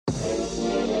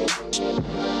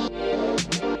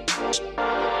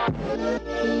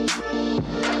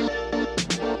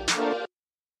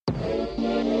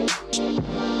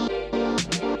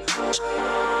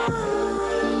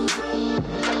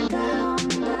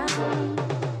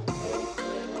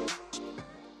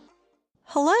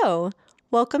Hello,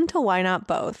 welcome to Why Not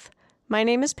Both. My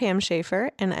name is Pam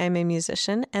Schaefer, and I'm a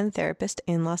musician and therapist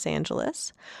in Los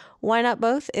Angeles. Why Not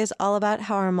Both is all about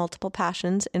how our multiple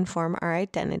passions inform our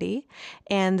identity,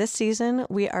 and this season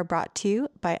we are brought to you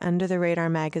by Under the Radar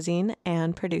magazine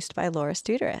and produced by Laura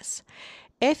Studeris.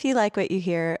 If you like what you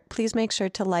hear, please make sure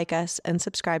to like us and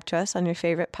subscribe to us on your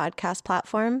favorite podcast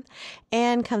platform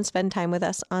and come spend time with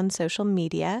us on social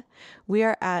media. We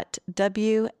are at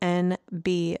WNB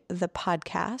the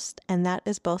podcast, and that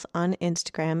is both on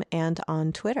Instagram and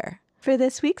on Twitter. For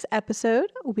this week's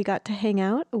episode, we got to hang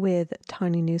out with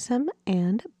Tawny Newsome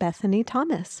and Bethany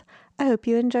Thomas. I hope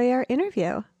you enjoy our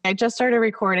interview. I just started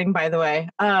recording, by the way,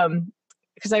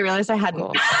 because I realized I hadn't.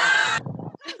 Cool.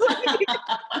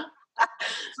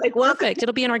 Like, well, perfect.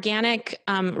 It'll be an organic,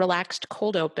 relaxed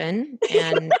cold open,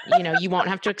 and you won't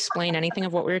have to explain anything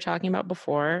of what we were talking about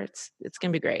before. It's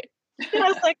gonna be great. I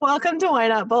was like, welcome to Why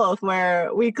Not Both,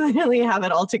 where we clearly have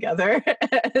it all together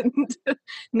and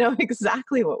know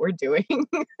exactly what we're doing.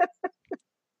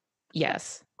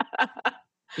 Yes.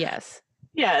 Yes.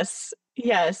 Yes.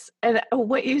 Yes. And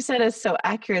what you said is so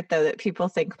accurate, though, that people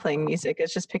think playing music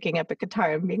is just picking up a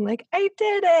guitar and being like, I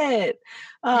did it.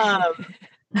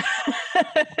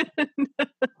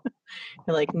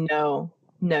 You're like, no,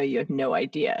 you have no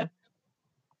idea.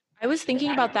 I was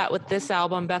thinking about that with this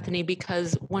album, Bethany,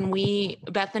 because when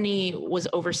Bethany was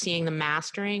overseeing the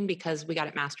mastering, because we got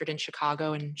it mastered in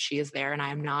Chicago and she is there and I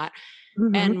am not.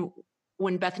 Mm-hmm. And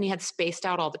when Bethany had spaced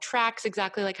out all the tracks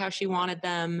exactly like how she wanted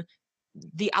them,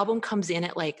 the album comes in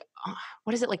at like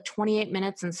 28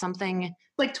 minutes and something.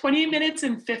 Like 28 minutes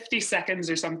and 50 seconds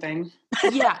or something.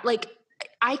 Yeah, like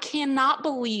I cannot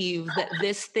believe that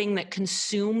this thing that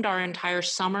consumed our entire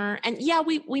summer, and yeah,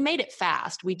 we made it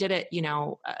fast. We did it,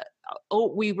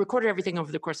 we recorded everything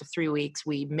over the course of 3 weeks.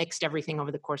 We mixed everything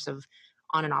over the course of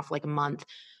on and off like a month.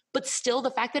 But still, the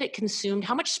fact that it consumed,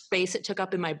 how much space it took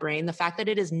up in my brain, the fact that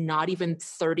it is not even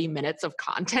 30 minutes of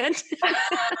content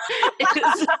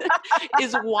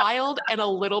is wild and a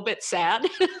little bit sad.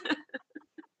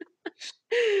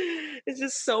 It's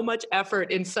just so much effort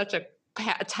in such a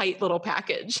tight little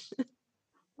package.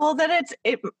 Well, then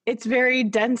it's very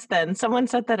dense. Then someone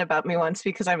said that about me once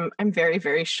because I'm very,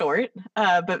 very short,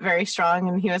 but very strong,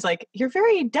 and he was like, "You're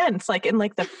very dense, like in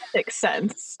like the physics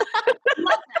sense."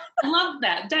 I love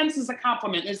that. Dense is a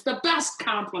compliment. It's the best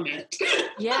compliment.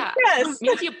 Yeah. Yes. It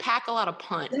means you pack a lot of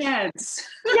punch. Yes.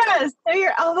 Yes. So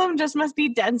your album just must be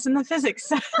dense in the physics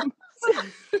sense.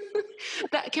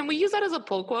 Can we use that as a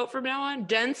pull quote from now on?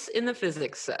 Dense in the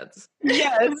physics sense.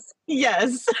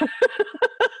 Yes.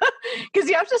 Because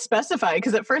you have to specify,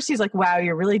 because at first he's like, wow,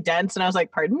 you're really dense. And I was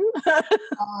like, pardon?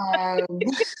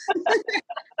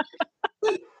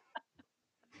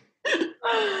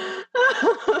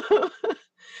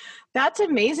 That's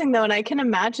amazing, though. And I can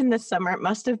imagine this summer, it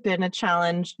must have been a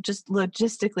challenge just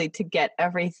logistically to get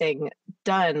everything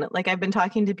done. Like I've been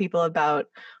talking to people about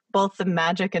both the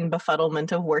magic and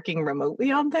befuddlement of working remotely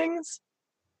on things.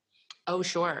 Oh,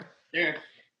 sure. Yeah.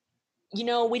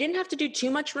 We didn't have to do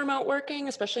too much remote working,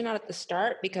 especially not at the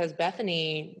start, because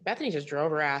Bethany just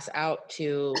drove her ass out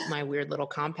to my weird little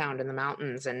compound in the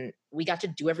mountains, and we got to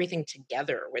do everything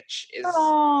together, which is,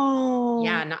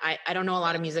 yeah. No, I don't know a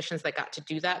lot of musicians that got to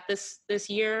do that this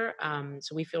year,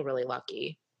 so we feel really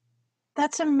lucky.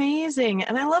 That's amazing.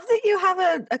 And I love that you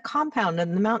have a compound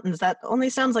in the mountains. That only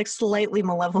sounds like slightly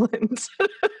malevolent.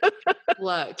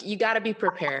 Look, you got to be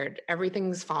prepared.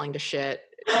 Everything's falling to shit.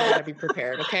 You got to be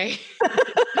prepared, okay?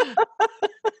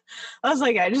 I was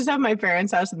like, I just have my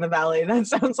parents' house in the valley. That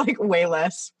sounds like way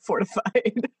less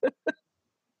fortified.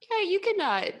 Yeah, you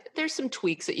can, there's some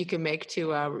tweaks that you can make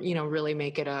to, really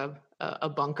make it a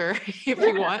bunker if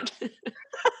you want.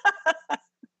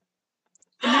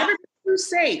 Never too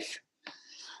safe.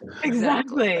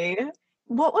 Exactly.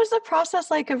 What was the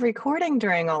process like of recording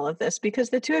during all of this?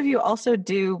 Because the two of you also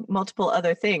do multiple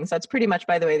other things. That's pretty much,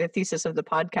 by the way, the thesis of the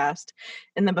podcast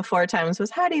in the before times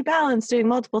was, how do you balance doing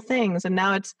multiple things? And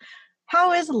now it's,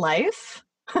 how is life?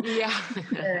 Yeah.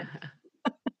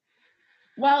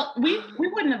 Well, we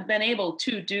wouldn't have been able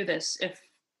to do this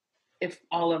if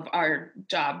all of our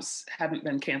jobs hadn't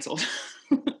been canceled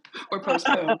or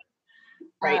postponed.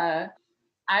 Right.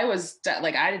 I was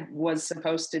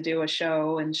supposed to do a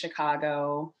show in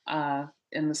Chicago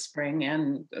in the spring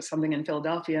and something in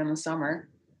Philadelphia in the summer.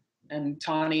 And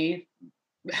Tawny,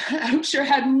 I'm sure,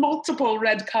 had multiple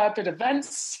red carpet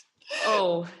events.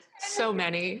 Oh, so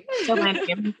many. So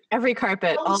many. Every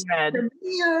carpet, all red.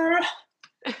 Well,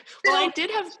 I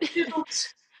did have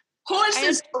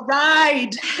horses to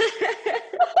ride.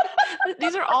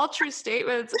 These are all true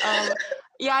statements.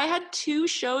 Yeah, I had 2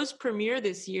 shows premiere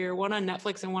this year, one on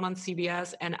Netflix and one on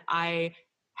CBS, and I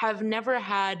have never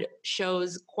had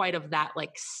shows quite of that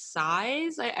like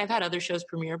size. I've had other shows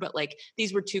premiere, but like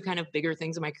these were 2 kind of bigger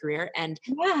things in my career. And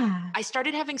Yeah. I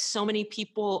started having so many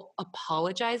people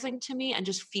apologizing to me and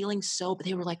just feeling so,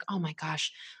 they were like, oh my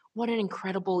gosh, what an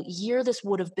incredible year this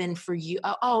would have been for you.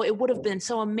 Oh, it would have been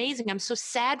so amazing. I'm so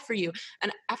sad for you.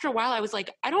 And after a while, I was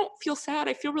like, I don't feel sad.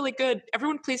 I feel really good.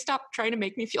 Everyone, please stop trying to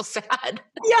make me feel sad.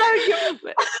 Yeah.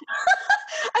 But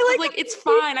I I was like, it's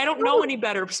fine. I don't know any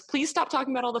better. Please stop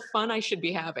talking about all the fun I should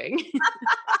be having.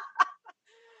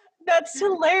 That's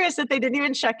hilarious that they didn't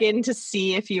even check in to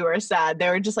see if you were sad. They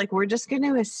were just like, we're just going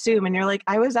to assume. And you're like,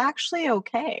 I was actually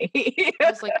okay. I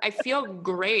was like, I feel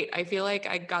great. I feel like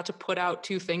I got to put out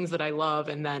 2 things that I love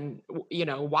and then,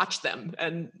 watch them.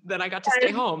 And then I got to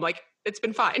stay home. Like, it's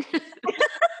been fine.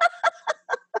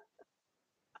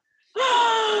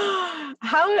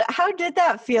 How did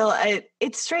that feel?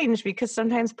 It's strange because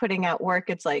sometimes putting out work,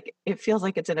 it's like, it feels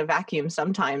like it's in a vacuum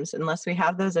sometimes unless we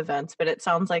have those events. But it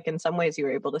sounds like in some ways you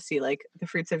were able to see like the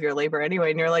fruits of your labor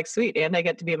anyway. And you're like, sweet. And I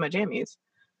get to be in my jammies.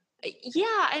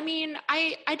 Yeah, I mean,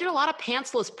 I did a lot of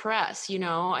pantsless press,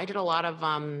 I did a lot of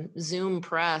Zoom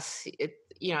press.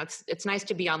 It's nice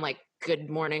to be on like Good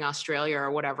Morning Australia or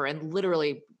whatever and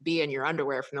literally be in your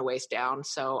underwear from the waist down.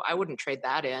 So I wouldn't trade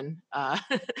that in.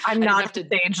 I'm not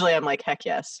sagely. I'm like, heck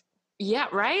yes. Yeah,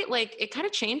 right? Like it kind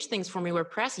of changed things for me where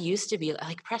press used to be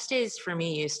like press days for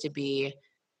me used to be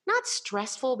not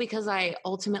stressful because I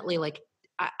ultimately like,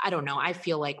 I don't know, I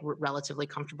feel like relatively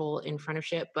comfortable in front of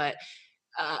shit, but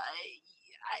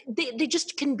they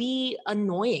just can be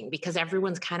annoying because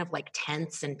everyone's kind of like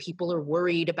tense and people are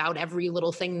worried about every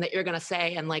little thing that you're going to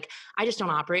say. And like, I just don't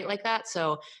operate like that.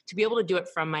 So to be able to do it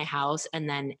from my house, and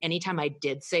then anytime I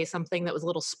did say something that was a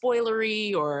little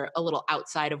spoilery or a little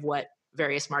outside of what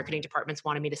various marketing departments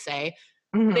wanted me to say,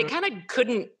 they kind of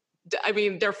couldn't. I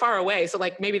mean, they're far away. So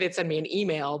like maybe they'd send me an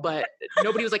email, but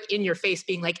nobody was like in your face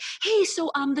being like, hey,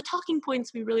 so the talking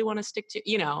points we really want to stick to,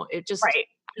 it just,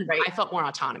 right. I felt more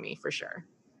autonomy for sure.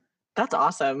 That's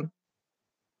awesome.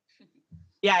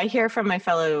 Yeah, I hear from my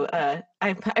fellow,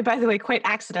 I, by the way, quite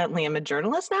accidentally, I'm a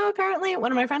journalist now, apparently. One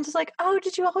of my friends was like, oh,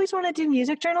 did you always want to do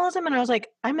music journalism? And I was like,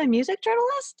 I'm a music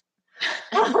journalist?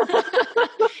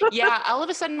 Yeah, all of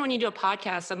a sudden when you do a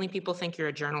podcast, suddenly people think you're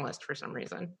a journalist for some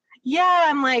reason. Yeah,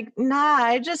 I'm like,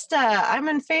 nah, I'm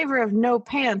in favor of no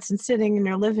pants and sitting in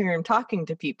your living room talking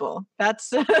to people. That's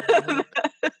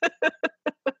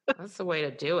the way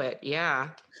to do it. Yeah.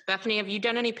 Bethany, have you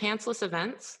done any pantsless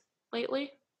events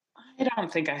lately? I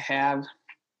don't think I have.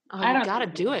 Oh, you gotta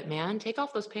do it, man. Take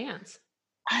off those pants.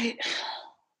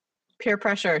 Peer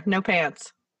pressure, no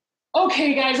pants.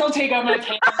 Okay, guys, I'll take off my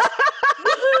pants.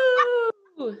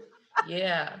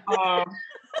 Yeah. Oh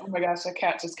my gosh, a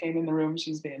cat just came in the room.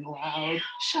 She's being loud.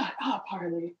 Shut up,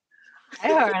 Harley.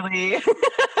 Hi, Harley.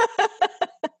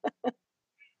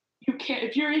 You can't,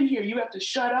 if you're in here, you have to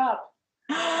shut up.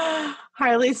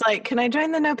 Harley's like, can I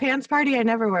join the no pants party? I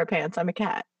never wear pants. I'm a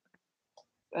cat.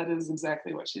 That is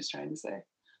exactly what she's trying to say.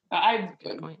 I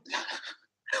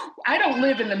don't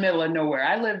live in the middle of nowhere.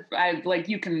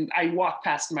 I walk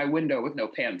past my window with no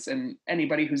pants, and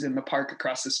anybody who's in the park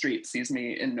across the street sees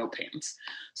me in no pants.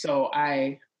 So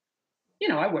I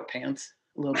wear pants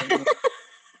a little bit.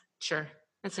 Sure.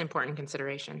 That's an important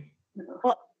consideration.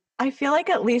 Well, I feel like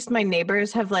at least my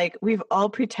neighbors have we've all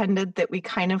pretended that we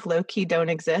kind of low-key don't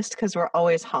exist because we're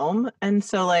always home. And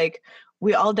so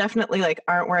we all definitely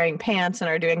aren't wearing pants and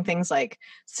are doing things like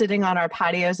sitting on our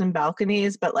patios and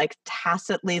balconies, but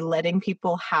tacitly letting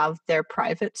people have their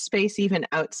private space even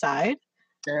outside.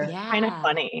 Yeah. Kind of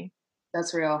funny.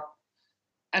 That's real.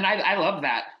 And I love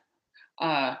that.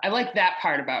 I like that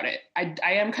part about it.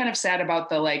 I am kind of sad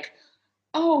about the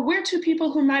we're 2 people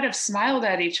who might have smiled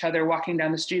at each other walking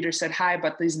down the street or said hi,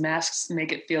 but these masks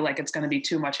make it feel like it's going to be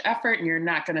too much effort and you're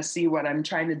not going to see what I'm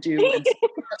trying to do. And so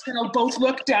we're going to both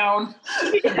look down.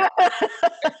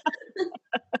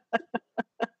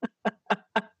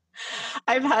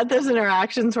 I've had those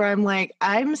interactions where I'm like,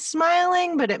 I'm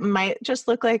smiling, but it might just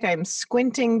look like I'm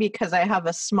squinting because I have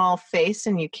a small face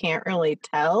and you can't really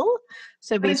tell.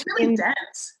 So it's really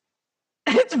dense.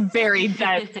 It's very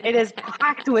dense. It is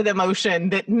packed with emotion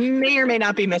that may or may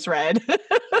not be misread.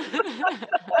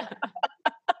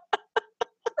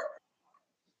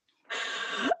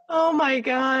 Oh my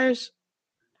gosh.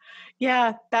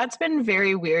 Yeah, that's been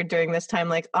very weird during this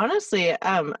time. Honestly,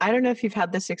 I don't know if you've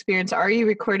had this experience. Are you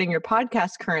recording your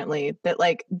podcast currently? That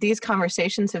these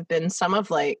conversations have been some of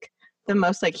the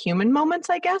most human moments,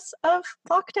 I guess, of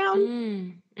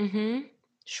lockdown. Mm-hmm.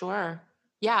 Sure.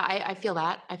 Yeah, I feel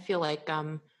that. I feel like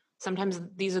sometimes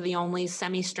these are the only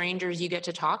semi-strangers you get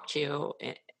to talk to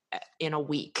in a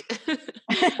week.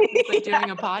 It's like doing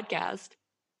a podcast.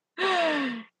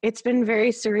 It's been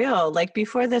very surreal. Like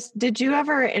before this, did you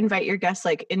ever invite your guests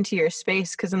like into your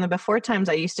space? Because in the before times,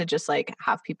 I used to just like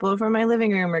have people over in my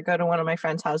living room or go to one of my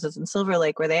friends' houses in Silver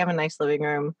Lake where they have a nice living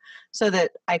room so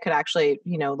that I could actually,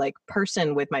 like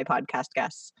person with my podcast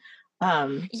guests.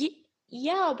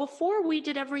 Yeah, before we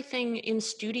did everything in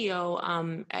studio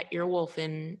at Earwolf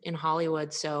in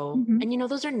Hollywood. So, and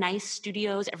those are nice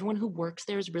studios. Everyone who works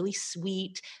there is really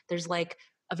sweet. There's like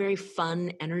a very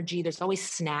fun energy. There's always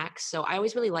snacks. So I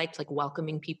always really liked like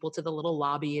welcoming people to the little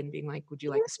lobby and being like, would you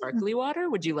like the sparkly water?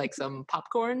 Would you like some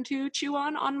popcorn to chew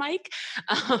on mic?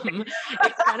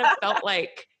 It kind of felt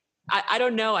like, I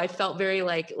don't know. I felt very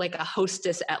like a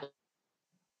hostess at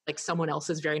like someone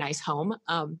else's very nice home.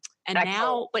 And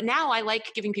now I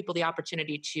like giving people the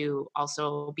opportunity to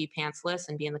also be pantsless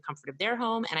and be in the comfort of their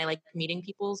home. And I like meeting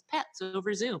people's pets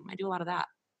over Zoom. I do a lot of that.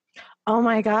 Oh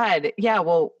my God. Yeah.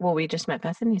 Well, we just met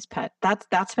Bethany's pet.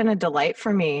 That's been a delight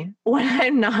for me when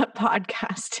I'm not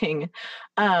podcasting.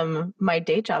 My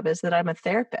day job is that I'm a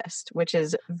therapist, which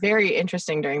is very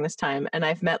interesting during this time. And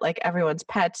I've met like everyone's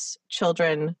pets,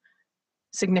 children,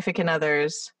 significant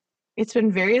others. It's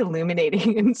been very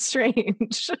illuminating and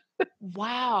strange.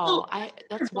 Wow.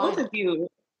 That's both of you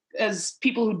as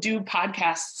people who do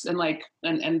podcasts and like,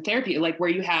 and therapy, like where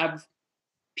you have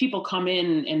people come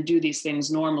in and do these things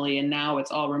normally and now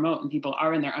it's all remote and people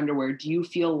are in their underwear. Do you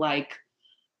feel like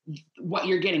what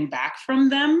you're getting back from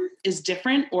them is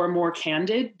different or more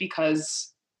candid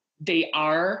because they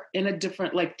are in a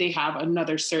different, like they have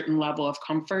another certain level of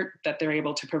comfort that they're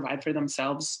able to provide for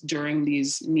themselves during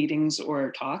these meetings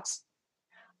or talks?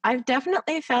 I've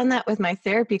definitely found that with my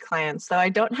therapy clients, though I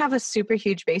don't have a super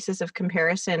huge basis of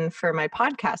comparison for my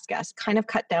podcast guests. Kind of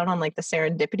cut down on like the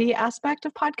serendipity aspect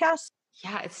of podcasts.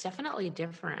 Yeah, it's definitely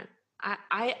different.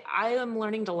 I am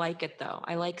learning to like it though.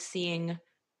 I like seeing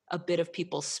a bit of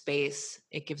people's space.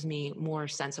 It gives me more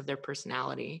sense of their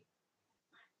personality.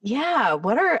 Yeah.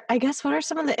 What are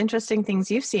some of the interesting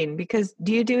things you've seen? Because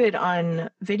do you do it on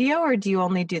video or do you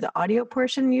only do the audio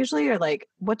portion usually? Or like,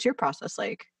 what's your process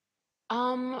like?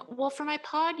 Well, for my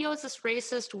pod, Yo, Is This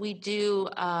Racist? We do,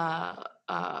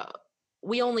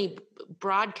 we only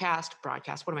broadcast,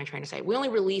 what am I trying to say? We only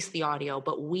release the audio,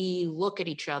 but we look at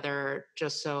each other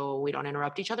just so we don't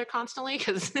interrupt each other constantly.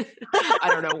 Cause I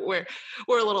don't know, we're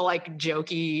a little like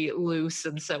jokey, loose.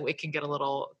 And so it can get a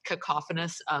little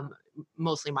cacophonous,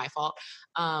 mostly my fault.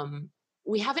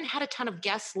 We haven't had a ton of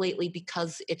guests lately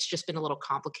because it's just been a little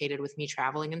complicated with me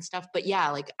traveling and stuff. But yeah,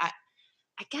 like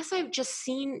I guess I've just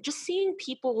seeing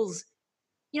people's,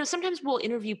 sometimes we'll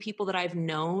interview people that I've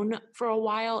known for a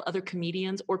while, other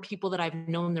comedians, or people that I've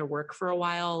known their work for a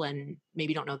while and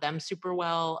maybe don't know them super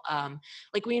well.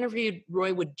 Like we interviewed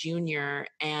Roy Wood Jr.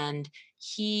 and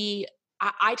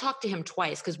I talked to him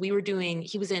twice because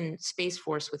he was in Space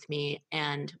Force with me.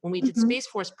 And when we did Space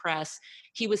Force press,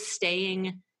 he was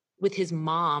staying with his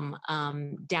mom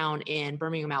down in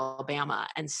Birmingham, Alabama.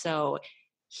 And so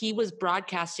he was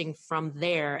broadcasting from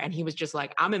there and he was just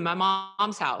like, I'm in my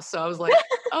mom's house. So I was like,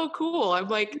 oh, cool. I'm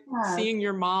like seeing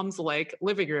your mom's like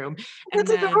living room. And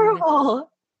That's adorable.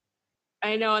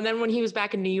 I know. And then when he was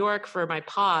back in New York for my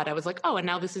pod, I was like, oh, and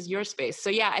now this is your space. So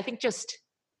yeah, I think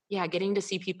getting to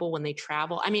see people when they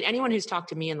travel. I mean, anyone who's talked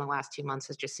to me in the last 2 months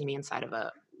has just seen me inside of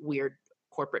a weird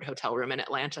corporate hotel room in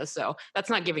Atlanta. So that's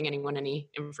not giving anyone any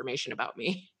information about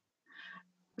me.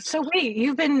 So wait,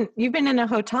 you've been in a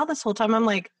hotel this whole time. I'm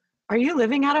like, are you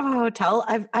living out of a hotel?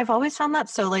 I've always found that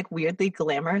so like weirdly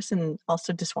glamorous and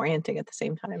also disorienting at the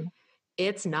same time.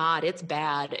 It's not. It's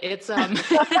bad. It's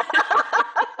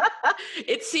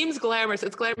it seems glamorous.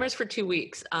 It's glamorous for 2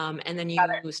 weeks. And then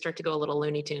you start to go a little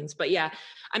Looney Tunes. But yeah,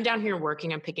 I'm down here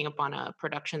working. I'm picking up on a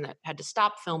production that had to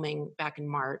stop filming back in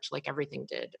March, like everything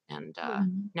did. And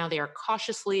now they are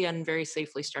cautiously and very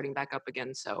safely starting back up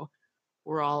again. So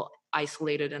we're all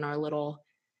isolated in our little,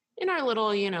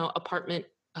 apartment,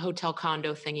 hotel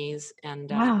condo thingies. And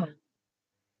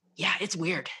yeah, it's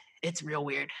weird. It's real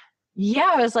weird.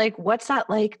 Yeah, I was like, what's that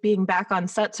like being back on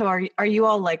set? So are you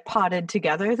all like potted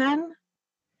together then?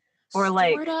 Or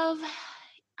like sort of.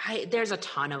 There's a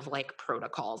ton of like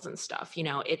protocols and stuff.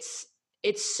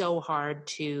 It's so hard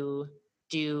to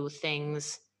do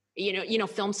things.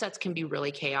 Film sets can be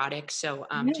really chaotic. So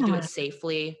to do it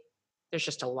safely, there's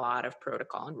just a lot of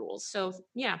protocol and rules. So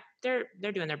yeah, they're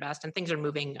doing their best and things are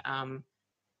moving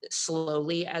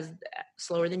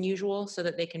slower than usual so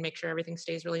that they can make sure everything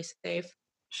stays really safe.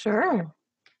 Sure.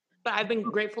 But I've been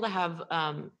grateful to have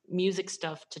music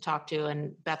stuff to talk to,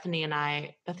 and Bethany and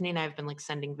I have been like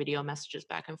sending video messages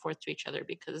back and forth to each other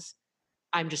because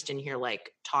I'm just in here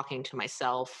like talking to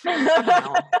myself. You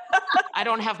know, I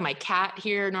don't have my cat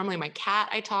here. Normally my cat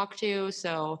I talk to,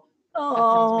 so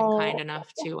Bethany's been kind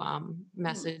enough to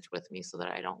message with me so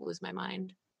that I don't lose my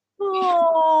mind.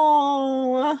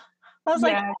 Oh, I was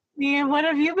like, what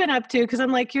have you been up to? Because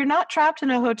I'm like, you're not trapped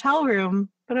in a hotel room,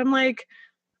 but I'm like,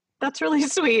 that's really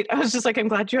sweet. I was just like, I'm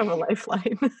glad you have a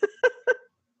lifeline.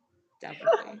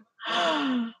 Definitely.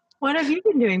 What have you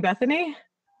been doing, Bethany?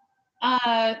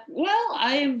 Well,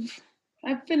 I'm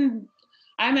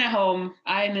at home.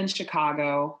 I'm in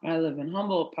Chicago. I live in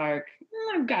Humboldt Park.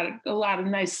 I've got a lot of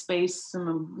nice space and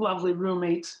a lovely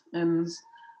roommate, and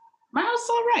my house is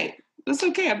all right. It's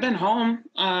okay. I've been home.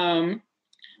 I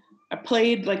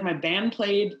played, like, my band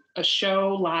played a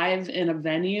show live in a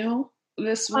venue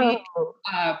this week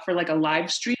for like a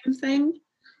live stream thing.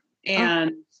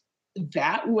 And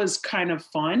that was kind of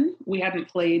fun. We hadn't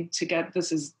played together.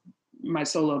 This is my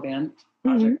solo band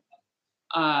project.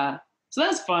 So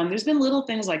that's fun. There's been little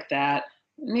things like that.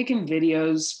 Making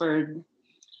videos for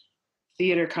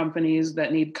theater companies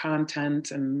that need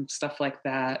content and stuff like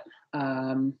that.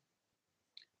 I'm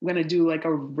going to do like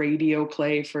a radio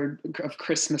play of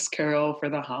Christmas Carol for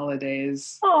the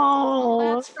holidays.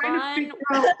 Oh, that's fun.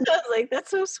 Like, that's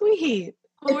so sweet.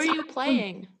 Who are you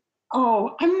playing?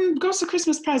 Oh, I'm Ghost of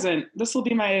Christmas Present. This will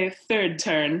be my third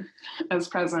turn as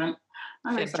present.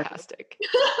 I'm fantastic.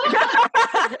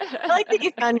 I like that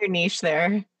you found your niche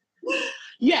there.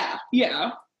 Yeah.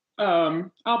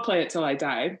 I'll play it till I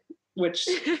die, which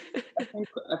I think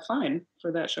fine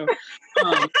for that show.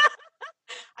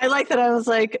 I like that. I was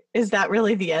like, is that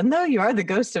really the end, though? You are the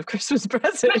Ghost of Christmas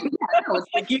Present.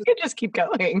 Like, you can just keep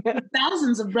going.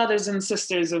 Thousands of brothers and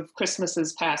sisters of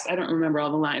Christmases past. I don't remember all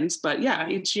the lines, but yeah,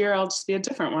 each year I'll just be a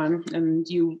different one. And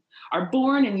you are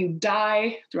born and you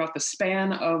die throughout the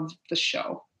span of the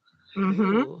show.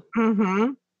 So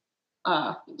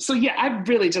yeah, I've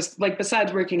really just, like,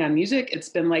 besides working on music, it's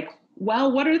been like,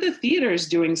 well, what are the theaters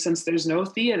doing since there's no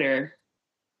theater?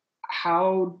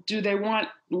 What do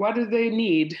they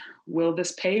need? Will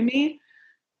this pay me?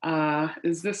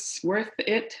 Is this worth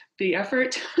it, the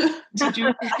effort?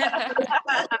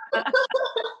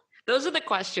 Those are the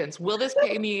questions. Will this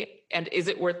pay me? And is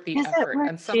it worth the effort?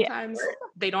 And sometimes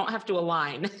they don't have to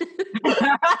align.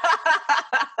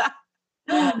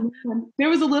 There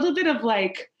was a little bit of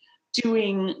like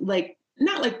doing, like,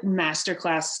 not like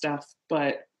masterclass stuff,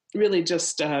 but really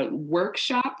just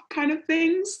workshop kind of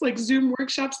things, like Zoom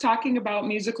workshops talking about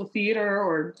musical theater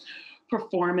or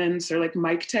performance or like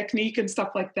mic technique and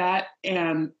stuff like that.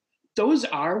 And those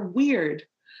are weird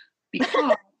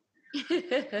because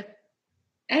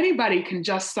anybody can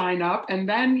just sign up and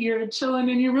then you're chilling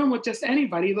in your room with just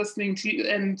anybody listening to you,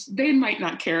 and they might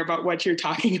not care about what you're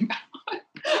talking about.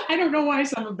 I don't know why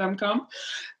some of them come.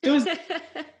 There's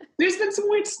been some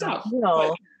weird stuff.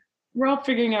 But we're all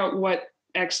figuring out what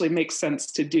actually makes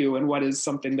sense to do and what is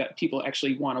something that people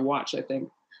actually want to watch, I think.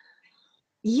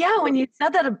 Yeah, when you said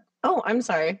that, I'm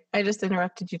sorry. I just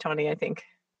interrupted you, Tawny, I think.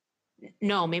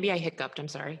 No, maybe I hiccuped. I'm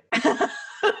sorry.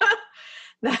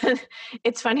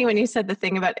 It's funny when you said the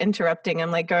thing about interrupting.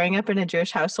 I'm like, growing up in a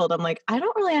Jewish household, I'm like, I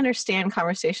don't really understand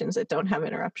conversations that don't have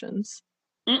interruptions.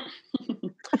 Yeah.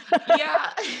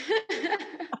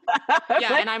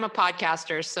 Yeah, and I'm a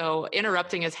podcaster, so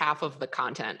interrupting is half of the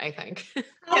content, I think.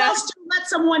 How else to let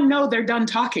someone know they're done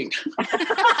talking?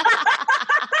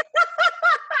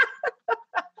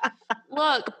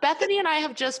 Look, Bethany and I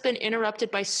have just been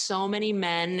interrupted by so many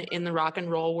men in the rock and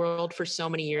roll world for so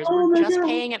many years. We're just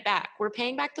paying it back. We're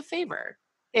paying back the favor.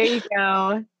 There you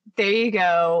go. There you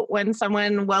go. When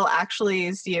someone will actually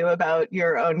ask you about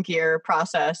your own gear,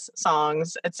 process,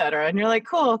 songs, etc., and you're like,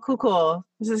 cool.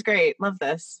 This is great. Love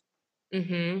this.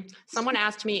 Mm-hmm. Someone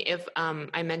asked me if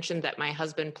I mentioned that my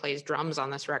husband plays drums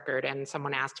on this record, and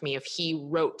someone asked me if he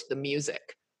wrote the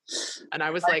music. And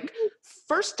I was like,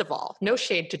 first of all, no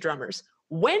shade to drummers.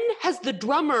 When has the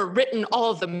drummer written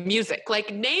all of the music?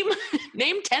 Like, name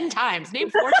 10 times, name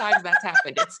 4 times that's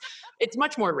happened. It's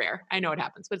much more rare. I know it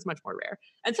happens, but it's much more rare.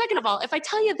 And second of all, if I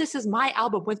tell you this is my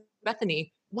album with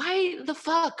Bethany, why the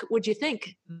fuck would you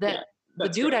think that the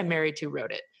dude I'm married to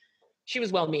wrote it? She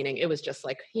was well-meaning. It was just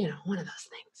like, one of those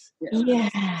things. Yeah.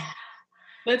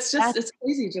 It's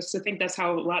crazy just to think that's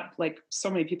how so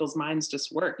many people's minds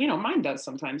just work. Mine does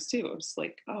sometimes too. It's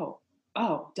like, oh,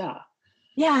 duh.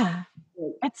 Yeah.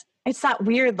 It's that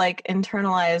weird, like,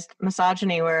 internalized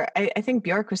misogyny where I think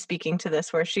Bjork was speaking to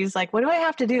this, where she's like, what do I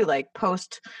have to do? Like,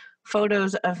 post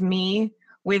photos of me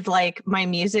with like my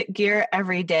music gear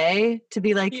every day to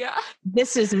be like, Yeah.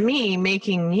 this is me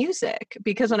making music.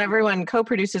 Because when everyone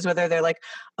co-produces with her, they're like,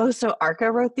 oh, so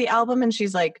Arca wrote the album? And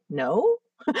she's like, no.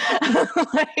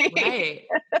 Like, Right.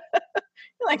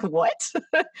 like, what?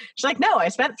 She's like, no, I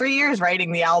spent 3 years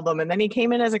writing the album and then he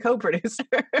came in as a co-producer.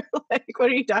 Like,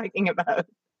 what are you talking about?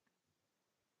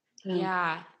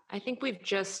 Yeah, I think we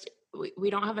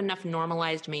don't have enough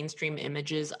normalized mainstream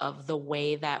images of the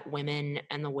way that women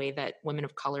and the way that women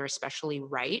of color especially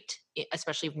write,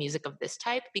 especially of music of this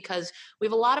type, because we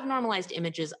have a lot of normalized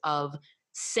images of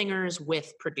singers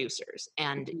with producers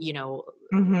and, you know,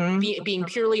 being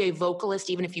purely a vocalist,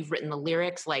 even if you've written the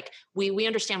lyrics, like we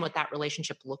understand what that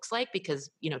relationship looks like because,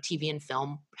 you know, TV and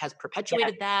film has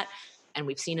perpetuated that. And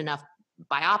we've seen enough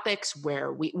biopics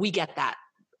where we get that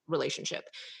relationship.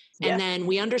 And then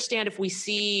we understand if we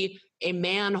see a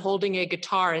man holding a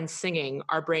guitar and singing,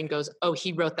 our brain goes, oh,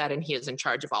 he wrote that and he is in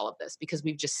charge of all of this because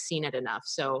we've just seen it enough.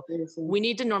 So we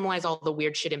need to normalize all the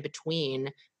weird shit in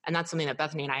between. And that's something that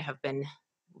Bethany and I have been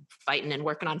fighting and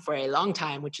working on for a long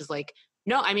time, which is like,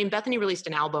 no, I mean, Bethany released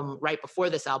an album right before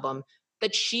this album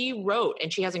that she wrote,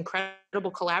 and she has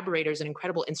incredible collaborators and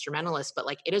incredible instrumentalists, but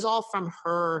like it is all from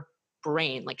her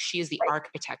brain. Like she is the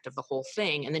architect of the whole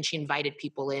thing, and then she invited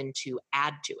people in to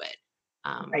add to it.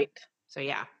 Right. So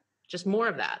yeah, just more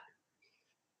of that.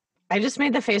 I just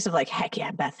made the face of like, heck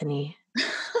yeah, Bethany.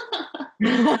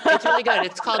 It's really good.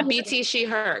 It's called BT She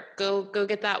Her. Go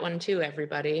get that one too,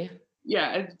 everybody.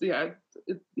 Yeah.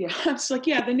 It's like,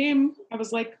 yeah, the name, I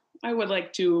was like, I would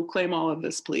like to claim all of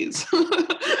this, please.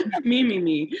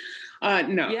 me.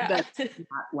 No, that's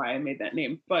not why I made that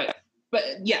name. But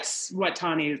yes, what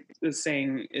Tawny is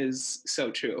saying is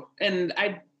so true. And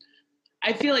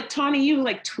I feel like, Tawny, you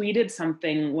like tweeted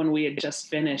something when we had just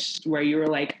finished where you were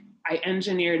like, I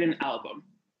engineered an album.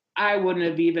 I wouldn't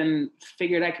have even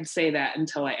figured I could say that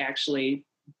until I actually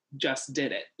just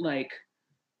did it. Like,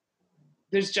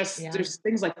 there's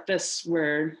things like this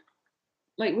where,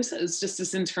 like we said, it's just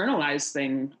this internalized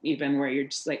thing, even where you're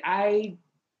just like, I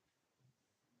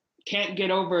can't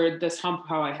get over this hump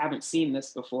how I haven't seen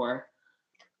this before.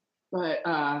 But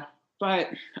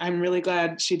I'm really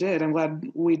glad she did. I'm glad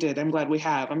we did. I'm glad we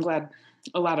have. I'm glad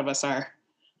a lot of us are.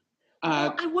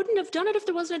 Well, I wouldn't have done it if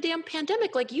there wasn't a damn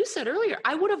pandemic. Like you said earlier,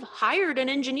 I would have hired an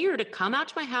engineer to come out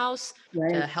to my house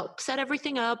to help set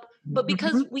everything up. But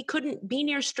because we couldn't be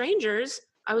near strangers,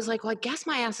 I was like, well, I guess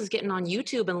my ass is getting on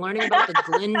YouTube and learning about the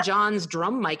Glyn Johns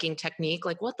drum miking technique.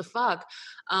 Like, what the fuck?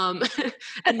 And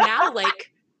now,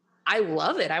 like, I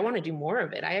love it. I want to do more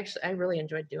of it. I really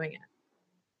enjoyed doing it.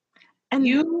 And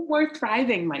you were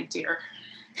thriving, my dear.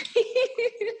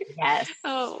 Yes.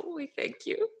 Oh, we thank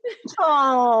you.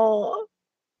 Oh.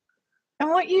 And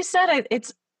what you said,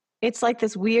 it's like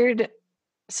this weird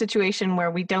situation where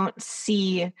we don't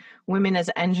see women as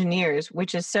engineers,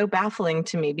 which is so baffling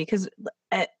to me because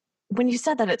when you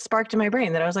said that, it sparked in my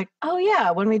brain that I was like, oh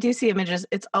yeah, when we do see images,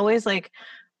 it's always like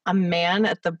a man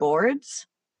at the boards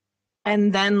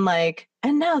and then like,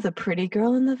 and now the pretty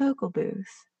girl in the vocal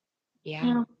booth.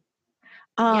 Yeah.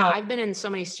 Yeah, I've been in so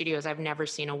many studios. I've never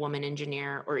seen a woman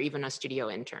engineer or even a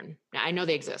studio intern. Now, I know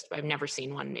they exist, but I've never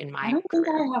seen one in my think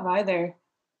I have either.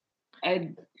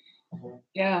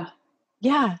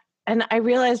 Yeah. And I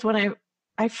realized when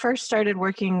I first started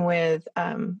working with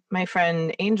my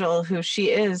friend Angel, who she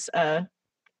is a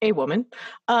woman,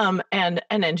 and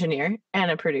an engineer and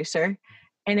a producer,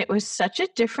 and it was such a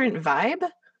different vibe.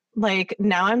 Like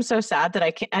now I'm so sad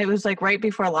that I was like right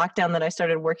before lockdown that I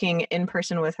started working in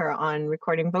person with her on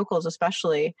recording vocals,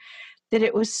 especially, that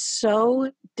it was so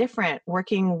different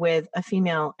working with a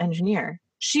female engineer.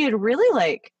 She had really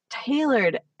like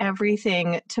tailored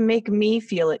everything to make me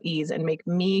feel at ease and make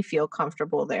me feel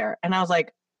comfortable there. And I was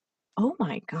like, oh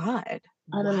my God.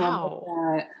 I don't know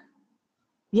that.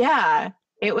 Yeah.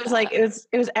 It was like, it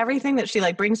was everything that she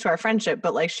like brings to our friendship,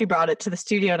 but like she brought it to the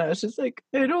studio and I was just like,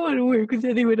 I don't want to work with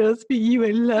anyone else but you. I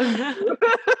love you.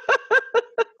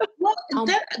 Well,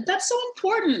 that's so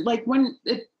important. Like when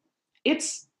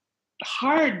it's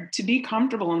hard to be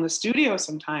comfortable in the studio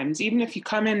sometimes, even if you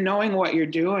come in knowing what you're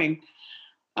doing,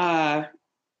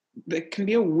 it can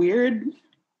be a weird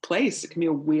place. It can be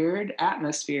a weird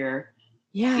atmosphere.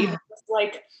 Yeah. Even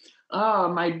like, oh,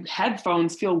 my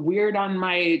headphones feel weird on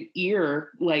my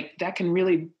ear. Like that can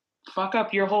really fuck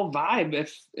up your whole vibe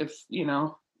if you're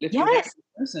that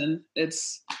person.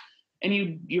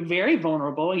 And you're very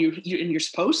vulnerable. And you're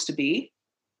supposed to be.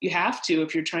 You have to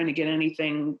if you're trying to get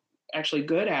anything actually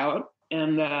good out.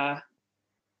 And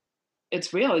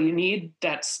it's real. You need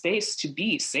that space to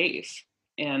be safe.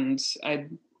 And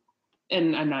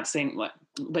and I'm not saying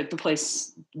like the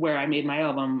place where I made my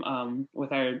album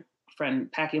with our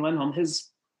friend Packy Lindholm, his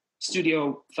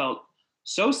studio felt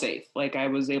so safe. Like I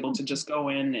was able to just go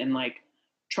in and like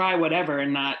try whatever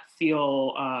and not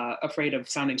feel afraid of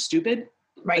sounding stupid,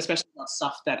 Right. Especially about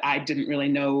stuff that I didn't really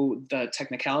know the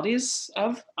technicalities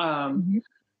of.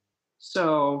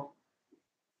 So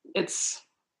it's,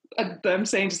 I'm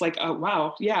saying just like, oh,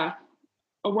 wow, yeah,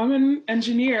 a woman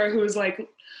engineer who is like,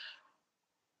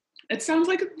 it sounds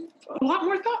like a lot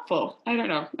more thoughtful. I don't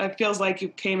know. It feels like you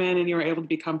came in and you were able to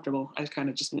be comfortable. I kind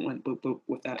of just went boop boop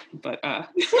with that, but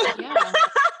Yeah.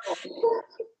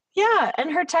 Yeah,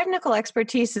 and her technical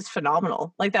expertise is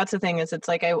phenomenal. Like that's the thing is it's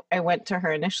like I went to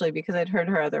her initially because I'd heard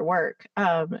her other work,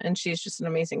 and she's just an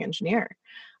amazing engineer.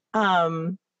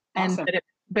 And Awesome.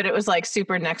 but it was like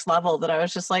super next level that I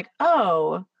was just like,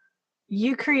 oh,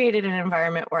 you created an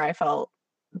environment where I felt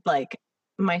like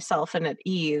myself and at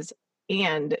ease,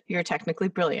 and you're technically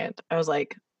brilliant. I was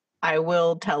like, I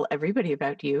will tell everybody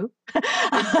about you.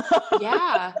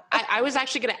 Yeah. I was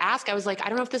actually going to ask, I was like, I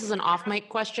don't know if this is an off mic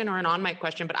question or an on mic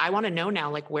question, but I want to know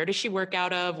now, like, where does she work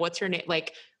out of? What's her name?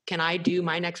 Like, can I do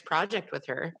my next project with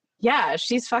her? Yeah,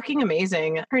 she's fucking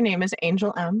amazing. Her name is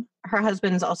Angel M. Her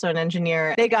husband's also an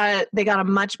engineer. They got a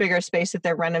much bigger space that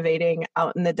they're renovating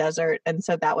out in the desert, and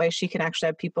so that way she can actually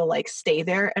have people like stay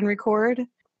there and record.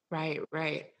 Right.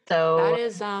 So That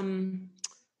is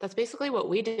that's basically what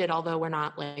we did, although we're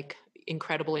not like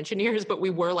incredible engineers, but we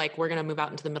were like, we're going to move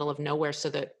out into the middle of nowhere so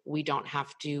that we don't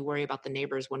have to worry about the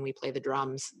neighbors when we play the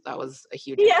drums. That was a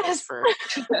huge yes for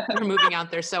moving out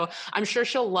there. So I'm sure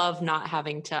she'll love not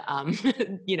having to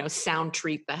sound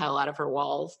treat the hell out of her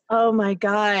walls. Oh my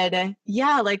God.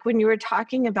 Yeah, like when you were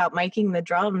talking about miking the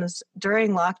drums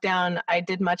during lockdown, I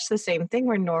did much the same thing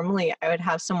where normally I would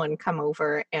have someone come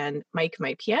over and mic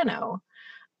my piano.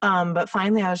 But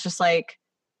finally I was just like,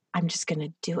 I'm just going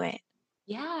to do it.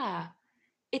 Yeah.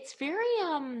 It's very,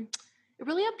 it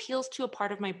really appeals to a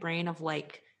part of my brain of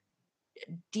like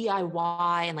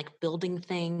DIY and like building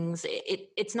things.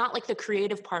 It's not like the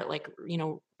creative part, like,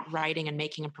 writing and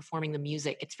making and performing the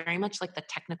music. It's very much like the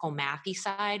technical mathy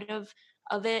side of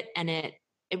it. And it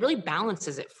really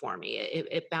balances it for me.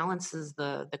 It balances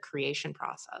the creation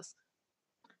process.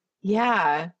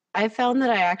 Yeah. I found that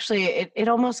I actually, it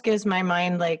almost gives my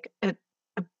mind like a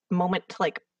moment to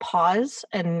like pause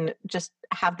and just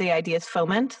have the ideas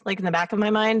foment like in the back of my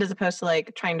mind as opposed to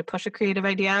like trying to push a creative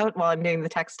idea out while I'm doing the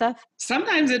tech stuff.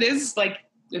 Sometimes it is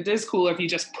cooler if you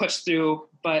just push through,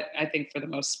 but I think for the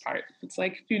most part, it's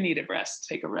like if you need a rest,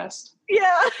 take a rest.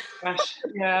 Yeah. Gosh,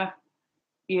 yeah.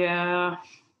 I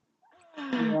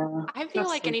feel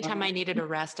like anytime I needed a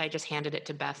rest, I just handed it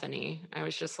to Bethany. I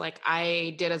was just like,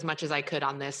 I did as much as I could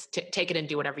on this. Take it and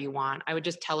do whatever you want. I would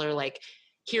just tell her like,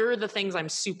 here are the things I'm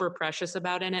super precious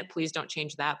about in it. Please don't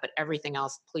change that. But everything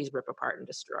else, please rip apart and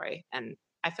destroy. And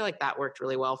I feel like that worked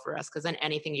really well for us because then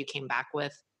anything you came back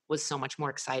with was so much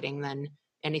more exciting than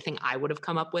anything I would have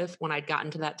come up with when I'd gotten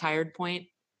to that tired point.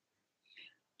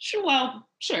 Sure. Well,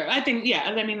 sure. I think, yeah.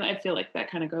 I mean, I feel like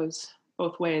that kind of goes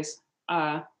both ways.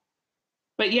 But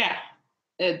yeah,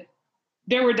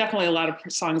 there were definitely a lot of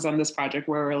songs on this project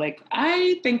where we're like,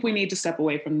 I think we need to step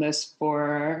away from this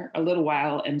for a little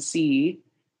while and see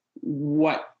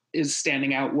what is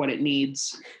standing out, what it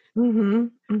needs.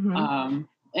 And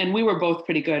we were both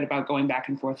pretty good about going back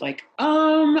and forth like,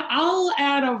 I'll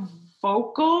add a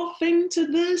vocal thing to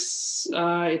this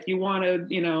if you want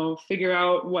to, figure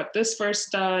out what this verse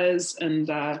does. And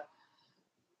that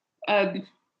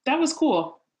was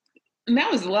cool. And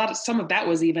that was some of that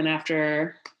was even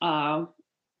after I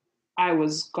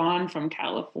was gone from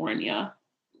California.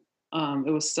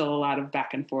 It was still a lot of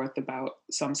back and forth about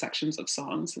some sections of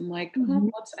songs and like,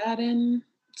 let's add in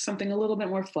something a little bit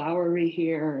more flowery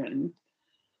here. And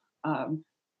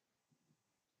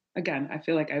again, I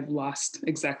feel like I've lost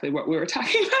exactly what we were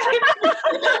talking about.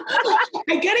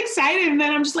 I get excited and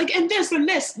then I'm just like, and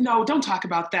this. No, don't talk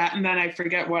about that. And then I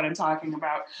forget what I'm talking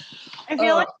about. I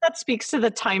feel like that speaks to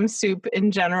the time soup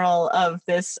in general of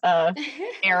this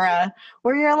era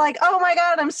where you're like, oh my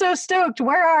God, I'm so stoked.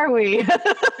 Where are we?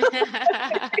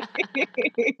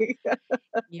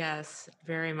 Yes,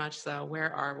 very much so.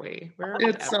 Where are we?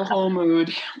 It's a whole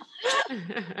mood.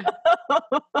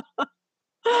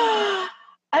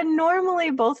 And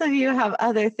normally both of you have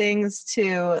other things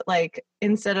to like,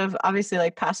 instead of obviously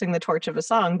like passing the torch of a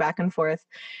song back and forth,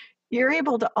 you're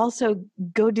able to also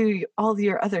go do all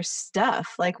your other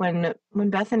stuff. Like when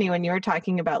Bethany, when you were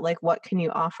talking about like, what can you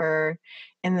offer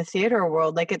in the theater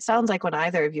world? Like, it sounds like when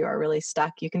either of you are really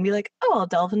stuck, you can be like, oh, I'll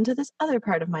delve into this other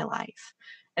part of my life.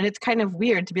 And it's kind of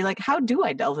weird to be like, how do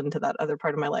I delve into that other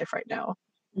part of my life right now?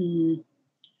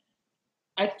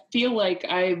 I feel like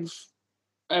I've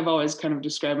always kind of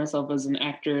described myself as an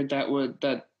actor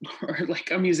or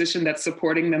like a musician that's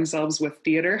supporting themselves with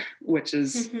theater, which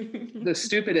is the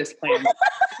stupidest plan.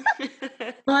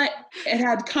 But it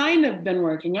had kind of been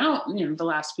working out, the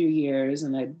last few years,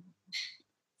 and I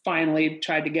finally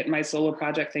tried to get my solo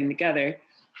project thing together.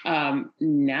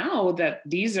 Now that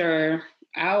these are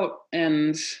out,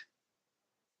 and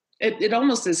it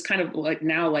almost is kind of like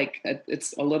now, like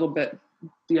it's a little bit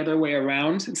the other way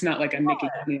around. It's not like I'm making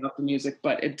money off the music,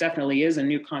 but it definitely is a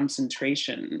new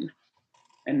concentration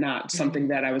and not something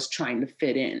that I was trying to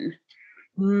fit in.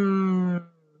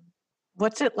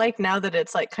 What's it like now that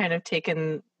it's like kind of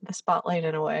taken the spotlight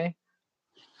in a way?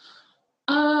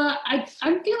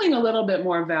 I'm feeling a little bit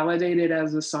more validated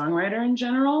as a songwriter in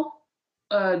general,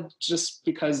 just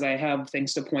because I have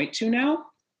things to point to now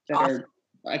that are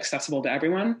accessible to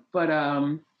everyone. But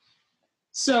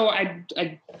so I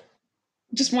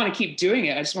just want to keep doing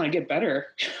it. I just want to get better.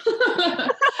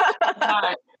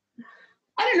 I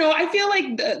don't know. I feel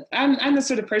like I'm the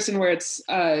sort of person where it's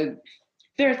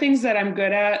there are things that I'm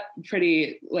good at,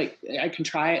 pretty like I can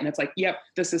try it, and it's like, yep,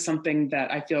 this is something that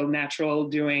I feel natural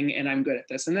doing, and I'm good at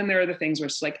this. And then there are the things where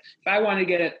it's like, if I want to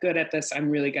get good at this,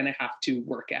 I'm really going to have to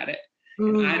work at it.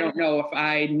 And I don't know if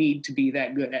I need to be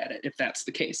that good at it, if that's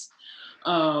the case.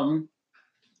 Gotcha.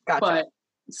 But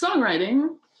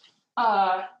songwriting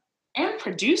and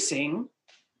producing,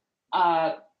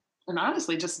 and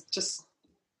honestly, just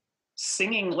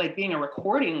singing, like being a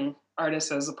recording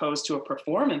artist as opposed to a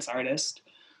performance artist,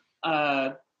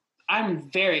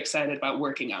 I'm very excited about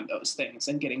working on those things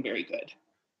and getting very good,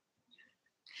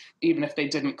 even if they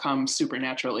didn't come super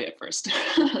naturally at first.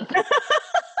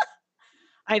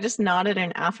 I just nodded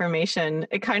in affirmation.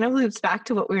 It kind of loops back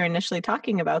to what we were initially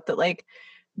talking about, that like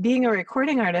being a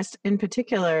recording artist in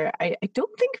particular, I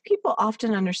don't think people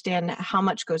often understand how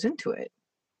much goes into it.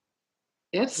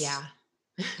 It's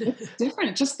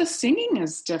different. Just the singing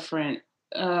is different.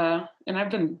 And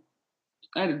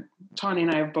Tawny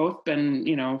and I have both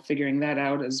been, figuring that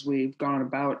out as we've gone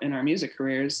about in our music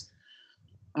careers.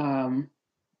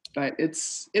 But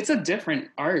it's a different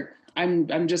art.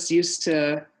 I'm just used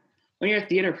to, when you're a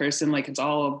theater person, like it's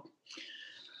all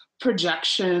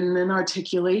projection and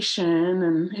articulation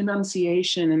and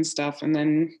enunciation and stuff. And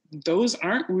then those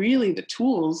aren't really the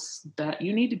tools that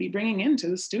you need to be bringing into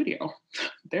the studio.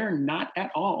 They're not at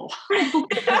all.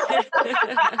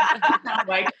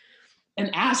 Like an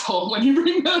asshole when you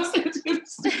bring those into the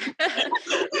studio.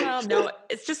 Well, no,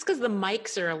 it's just because the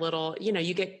mics are a little,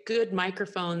 you get good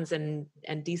microphones and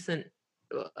decent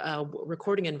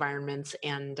recording environments,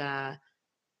 and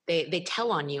they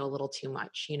tell on you a little too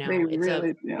much,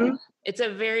 It's a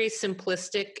very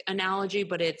simplistic analogy,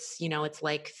 but it's, it's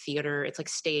like theater, it's like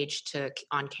stage to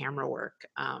on camera work.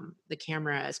 The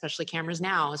camera, especially cameras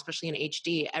now, especially in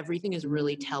HD, everything is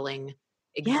really telling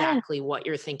exactly what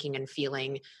you're thinking and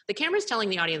feeling. The camera's telling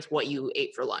the audience what you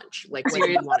ate for lunch, like whether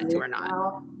you wanted to or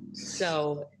not.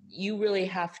 So you really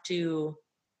have to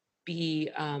be,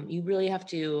 you have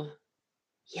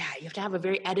to have a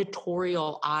very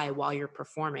editorial eye while you're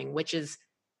performing, which is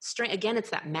strange. Again, it's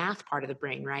that math part of the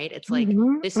brain, right? It's like,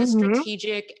 this is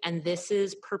strategic and this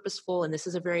is purposeful and this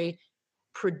is a very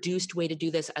produced way to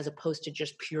do this, as opposed to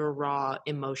just pure raw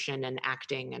emotion and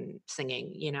acting and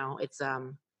singing.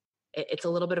 It's a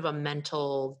little bit of a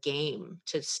mental game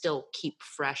to still keep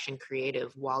fresh and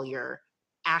creative while you're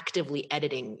actively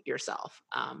editing yourself.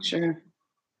 Sure.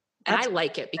 And I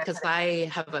like it because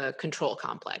I have a control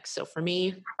complex. So for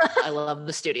me, I love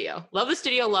the studio. Love the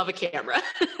studio, love a camera.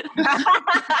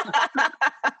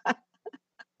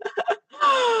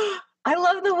 I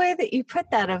love the way that you put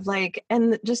that, of like,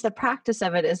 and just the practice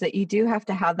of it is that you do have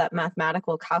to have that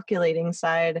mathematical calculating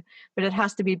side, but it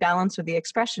has to be balanced with the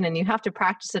expression, and you have to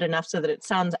practice it enough so that it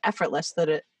sounds effortless, that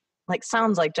it like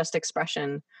sounds like just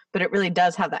expression, but it really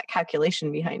does have that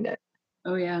calculation behind it.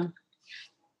 Oh yeah.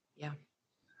 Yeah.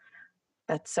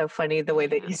 That's so funny, the way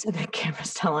that you said that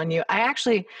cameras tell on you.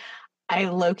 I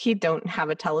low-key don't have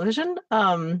a television.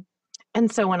 And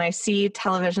so when I see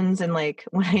televisions, and like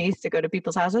when I used to go to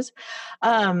people's houses,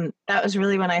 that was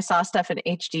really when I saw stuff in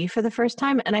HD for the first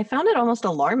time. And I found it almost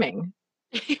alarming.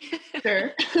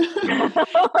 Sure.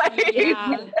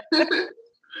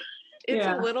 It's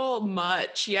a little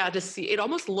much, to see. It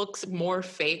almost looks more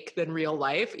fake than real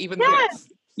life, even though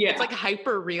it's Yeah. It's like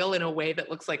hyper real in a way that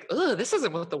looks like, oh, this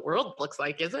isn't what the world looks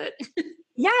like, is it?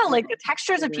 Yeah, like the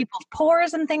textures of people's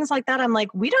pores and things like that. I'm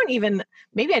like, we don't even,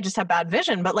 maybe I just have bad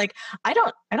vision, but like I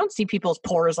don't see people's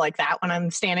pores like that when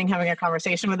I'm standing having a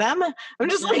conversation with them. I'm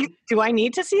just like, do I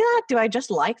need to see that? Do I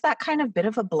just like that kind of bit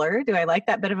of a blur? Do I like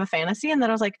that bit of a fantasy? And then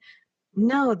I was like,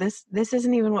 no, this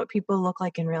isn't even what people look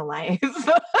like in real life.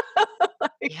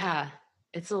 Yeah,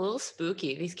 it's a little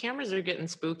spooky. These cameras are getting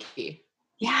spooky.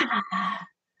 Yeah.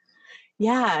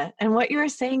 Yeah. And what you were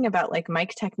saying about like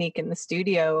mic technique in the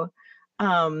studio,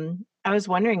 I was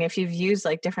wondering if you've used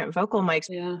like different vocal mics.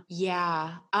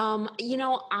 Yeah. You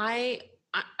know,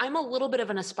 I'm a little bit of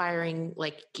an aspiring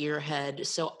like gearhead.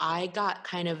 So I got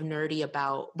kind of nerdy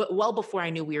about, but well before I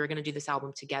knew we were going to do this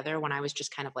album together, when I was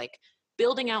just kind of like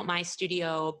building out my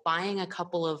studio, buying a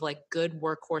couple of like good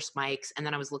workhorse mics. And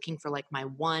then I was looking for like my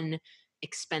one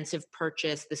expensive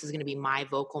purchase. This is going to be my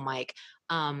vocal mic.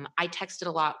 I texted a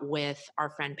lot with our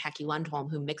friend Packy Lundholm,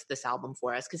 who mixed this album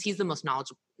for us, because he's the most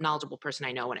knowledgeable person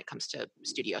I know when it comes to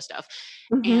studio stuff.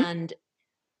 Mm-hmm.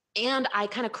 And I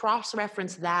kind of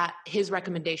cross-referenced his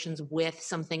recommendations with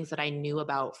some things that I knew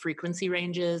about frequency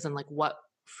ranges and like what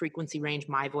frequency range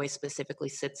my voice specifically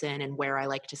sits in and where I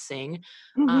like to sing.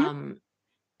 Mm-hmm.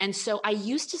 And so I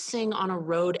used to sing on a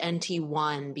Rode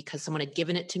NT1 because someone had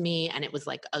given it to me and it was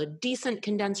like a decent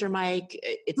condenser mic.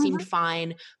 It seemed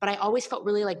fine, but I always felt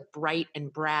really like bright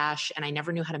and brash and I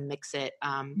never knew how to mix it.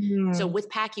 So with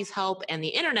Packy's help and the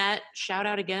internet, shout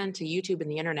out again to YouTube and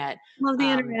the internet. Love the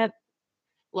internet.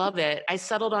 Love it. I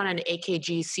settled on an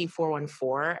AKG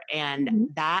C414 and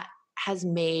that has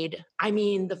made, I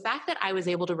mean, the fact that I was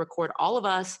able to record all of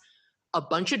us, a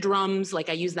bunch of drums, like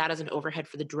I use that as an overhead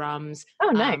for the drums. Oh,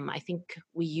 nice. I think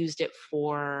we used it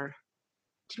for,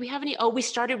 did we have any? Oh, we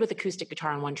started with acoustic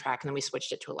guitar on one track and then we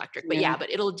switched it to electric. But yeah, but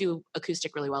it'll do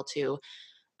acoustic really well too.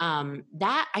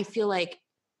 That I feel like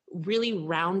really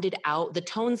rounded out the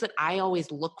tones that I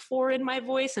always look for in my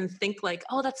voice and think like,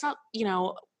 oh, that's not, you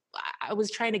know, I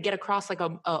was trying to get across like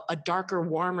a darker,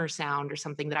 warmer sound or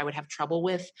something that I would have trouble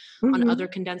with on other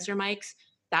condenser mics.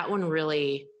 That one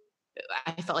really,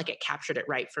 I felt like it captured it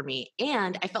right for me.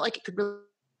 And I felt like it could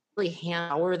really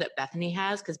handle power that Bethany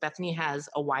has, because Bethany has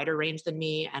a wider range than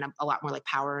me and a lot more like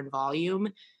power and volume.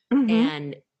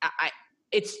 And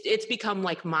it's become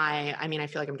like I mean, I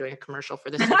feel like I'm doing a commercial for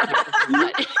this. But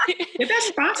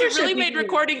it really made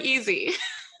recording easy.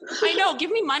 I know.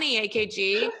 Give me money,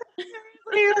 AKG.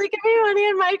 Literally, give me money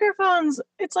and microphones.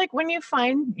 It's like when you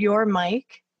find your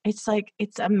mic, it's like,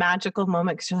 it's a magical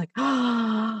moment because you're like,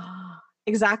 oh,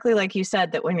 exactly like you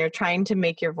said, that when you're trying to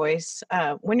make your voice,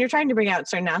 when you're trying to bring out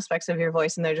certain aspects of your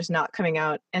voice and they're just not coming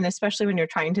out, and especially when you're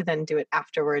trying to then do it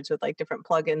afterwards with like different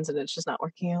plugins and it's just not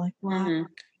working, you're like, wow.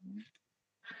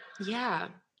 Yeah,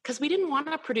 because we didn't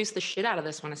want to produce the shit out of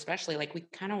this one, especially like we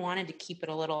kind of wanted to keep it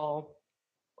a little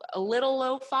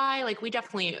lo-fi. Like we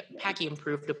definitely, Packy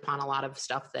improved upon a lot of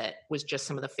stuff that was just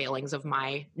some of the failings of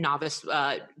my novice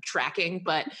tracking,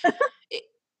 but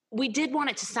we did want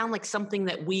it to sound like something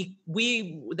that we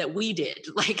did.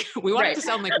 Like we wanted it to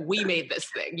sound like we made this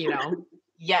thing, you know?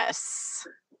 Yes.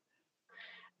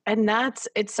 And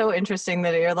it's so interesting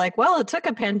that you're like, well, it took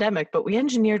a pandemic, but we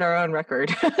engineered our own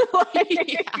record.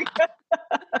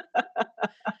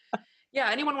 Yeah.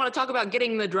 Anyone want to talk about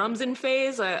getting the drums in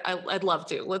phase? I'd love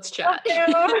to. Let's chat.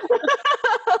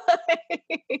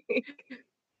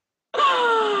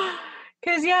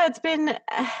 Because yeah, it's been,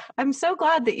 I'm so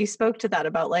glad that you spoke to that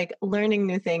about like learning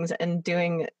new things and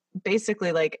doing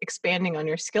basically like expanding on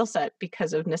your skill set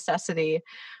because of necessity,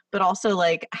 but also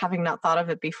like having not thought of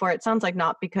it before. It sounds like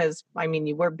not because, I mean,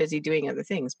 you were busy doing other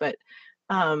things, but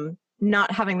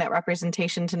not having that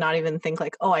representation to not even think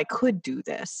like, oh, I could do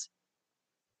this.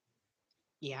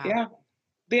 Yeah.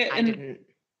 I didn't.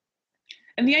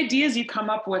 And the ideas you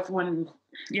come up with when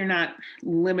you're not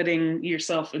limiting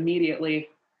yourself immediately,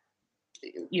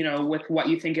 you know, with what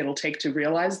you think it'll take to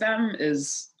realize them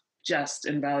is just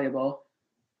invaluable.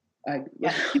 Like,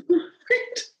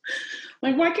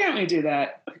 why can't we do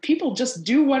that? People just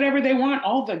do whatever they want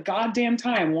all the goddamn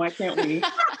time. Why can't we?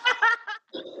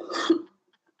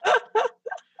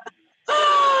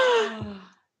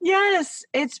 Yes,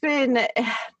 it's been,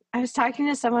 I was talking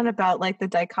to someone about like the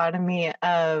dichotomy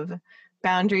of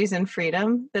boundaries and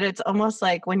freedom, that it's almost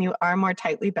like when you are more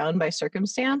tightly bound by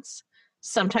circumstance,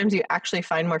 sometimes you actually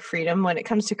find more freedom when it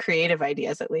comes to creative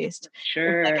ideas, at least.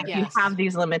 Sure. Like if you have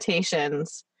these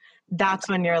limitations, that's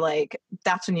when you're like,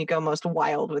 that's when you go most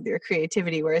wild with your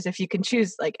creativity. Whereas if you can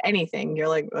choose like anything, you're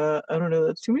like, I don't know,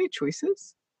 that's too many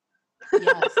choices.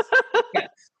 Yes. Yes.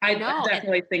 I No,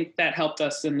 definitely think that helped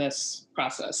us in this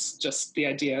process. Just the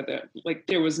idea that like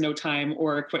there was no time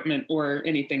or equipment or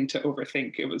anything to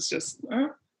overthink. It was just,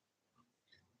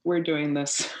 we're doing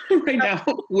this right now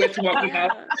with what we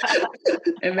have.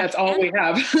 And that's all we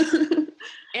have.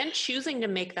 And choosing to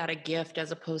make that a gift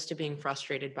as opposed to being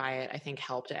frustrated by it, I think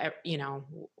helped. You know,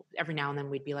 every now and then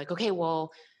we'd be like, okay,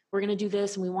 well, we're going to do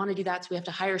this and we want to do that. So we have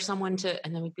to hire someone to,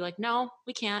 and then we'd be like, no,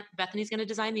 we can't. Bethany's going to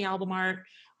design the album art.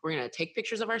 We're going to take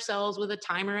pictures of ourselves with a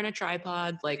timer and a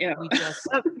tripod. Like we just,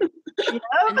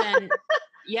 and then,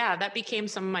 yeah, that became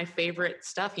some of my favorite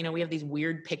stuff. You know, we have these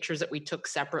weird pictures that we took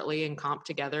separately and comped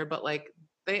together, but like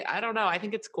I don't know. I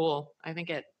think it's cool. I think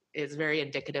it is very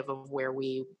indicative of where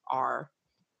we are.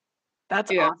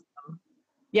 That's awesome.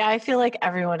 Yeah, I feel like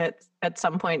everyone at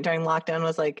some point during lockdown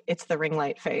was like, it's the ring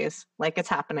light phase. Like, it's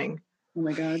happening. Oh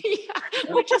my God.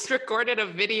 Yeah, we just recorded a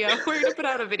video. We're going to put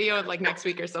out a video like next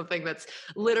week or something that's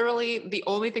literally the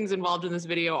only things involved in this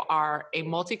video are a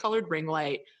multicolored ring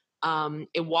light, a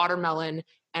watermelon,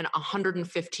 and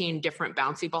 115 different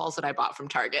bouncy balls that I bought from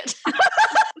Target.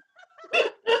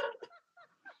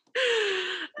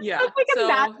 Yeah. That's like a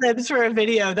Mad Libs for a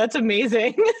video. That's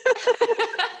amazing.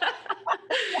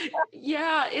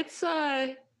 Yeah, it's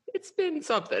been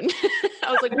something.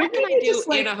 I was like, what can I do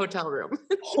in a hotel room?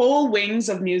 Whole wings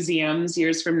of museums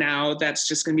years from now, that's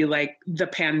just going to be like the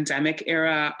pandemic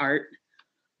era art.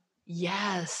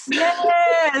 Yes.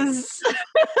 Yes.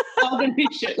 All going to be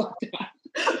shit like that.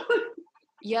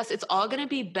 Yes, it's all going to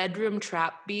be bedroom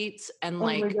trap beats and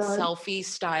like selfie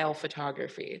style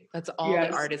photography. That's all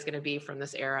the art is going to be from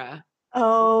this era.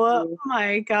 Oh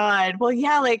my God. Well,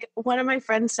 yeah, like one of my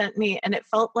friends sent me and it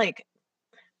felt like,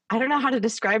 I don't know how to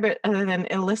describe it other than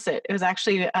illicit. It was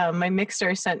actually, my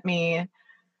mixer sent me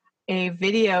a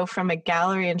video from a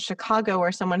gallery in Chicago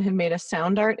where someone had made a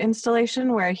sound art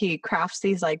installation where he crafts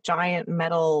these like giant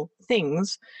metal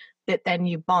things that then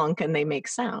you bonk and they make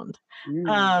sound.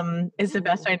 Is the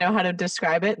best I know how to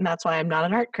describe it, and that's why I'm not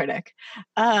an art critic.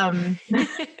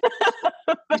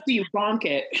 You bonk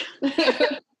it.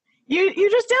 You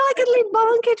just delicately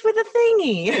bonk it with a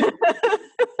thingy.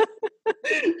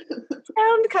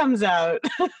 Sound comes out.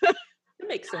 That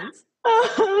makes sense.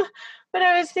 But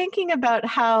I was thinking about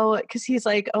how, because he's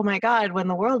like, oh my God, when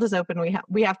the world is open,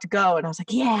 we have to go. And I was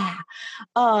like, yeah.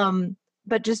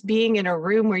 But just being in a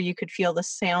room where you could feel the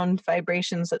sound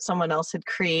vibrations that someone else had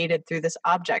created through this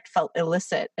object felt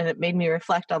illicit. And it made me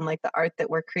reflect on like the art that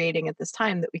we're creating at this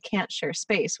time, that we can't share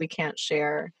space. We can't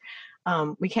share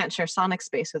sonic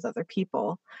space with other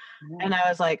people. Yeah. And I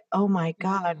was like, oh my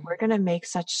God, we're going to make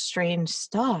such strange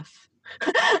stuff.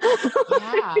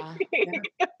 Yeah.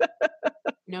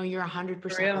 No, you're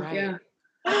 100% right.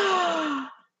 Yeah.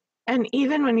 And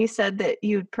even when you said that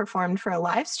you performed for a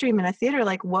live stream in a theater,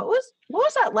 like what was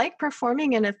that like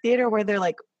performing in a theater where there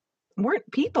like weren't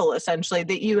people, essentially,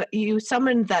 that you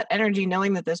summoned that energy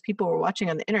knowing that those people were watching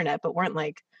on the internet but weren't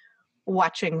like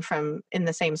watching from in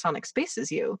the same sonic space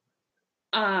as you?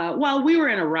 Well, we were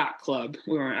in a rock club.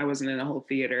 I wasn't in a whole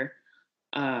theater.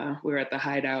 We were at the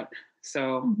Hideout.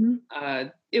 So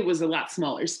it was a lot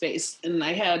smaller space. And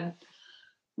I had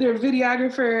their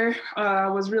videographer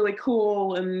was really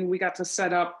cool. And we got to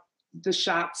set up the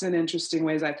shots in interesting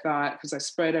ways, I thought, because I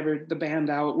spread the band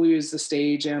out. We used the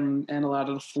stage and a lot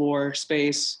of the floor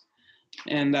space.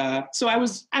 And so I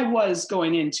was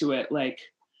going into it like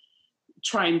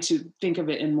trying to think of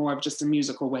it in more of just a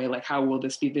musical way, like how will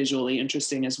this be visually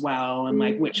interesting as well, and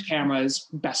like which camera is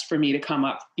best for me to come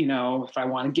up, if I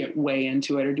want to get way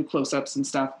into it or do close-ups and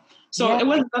stuff. So it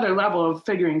was another level of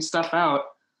figuring stuff out.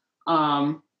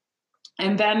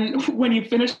 And then when you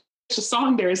finish a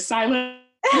song, there is silence.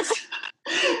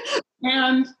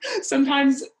 And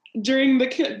sometimes during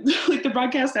the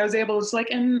broadcast, I was able to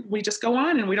and we just go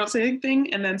on and we don't say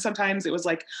anything. And then sometimes it was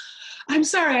like, I'm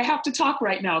sorry, I have to talk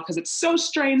right now because it's so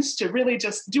strange to really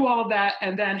just do all of that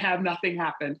and then have nothing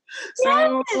happen.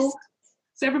 So is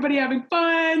everybody having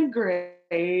fun?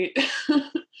 Great.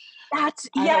 That's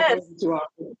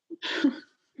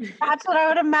That's what I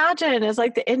would imagine is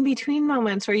like the in-between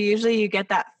moments where usually you get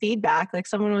that feedback. Like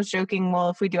someone was joking, well,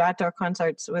 if we do outdoor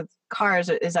concerts with cars,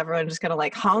 is everyone just going to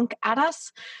like honk at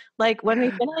us? Like when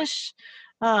we finish,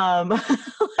 right.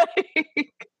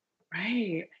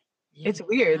 It's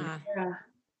weird. Yeah.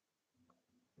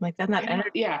 Like then that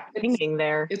energy hanging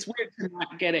there. It's weird to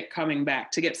not get it coming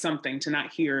back, to get something, to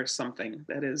not hear something.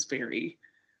 That is very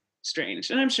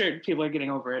strange. And I'm sure people are getting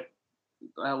over it.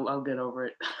 I'll get over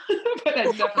it. But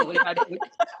I definitely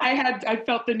I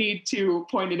felt the need to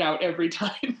point it out every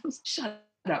time. Shut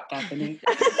up, Bethany.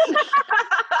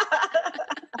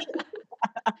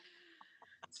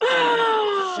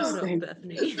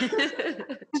 Bethany.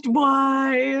 Bethany.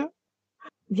 Why?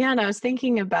 Yeah, and I was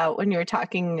thinking about when you were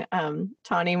talking,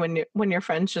 Tawny, when your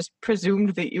friends just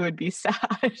presumed that you would be sad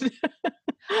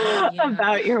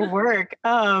about your work.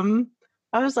 I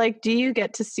was like, do you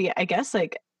get to see, I guess,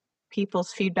 like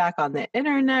people's feedback on the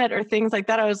internet or things like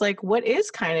that? I was like, what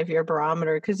is kind of your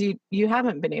barometer? Because you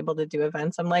haven't been able to do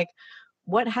events. I'm like,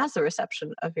 what has the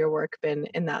reception of your work been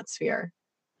in that sphere?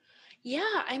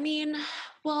 Yeah, I mean,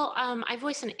 well, I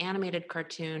voice an animated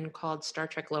cartoon called Star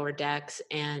Trek Lower Decks,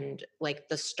 and like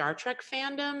the Star Trek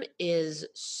fandom is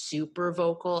super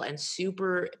vocal and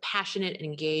super passionate and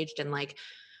engaged. And like,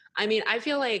 I mean, I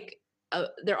feel like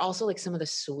they're also like some of the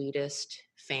sweetest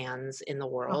fans in the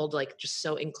world, like just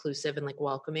so inclusive and like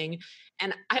welcoming.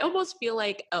 And I almost feel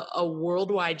like a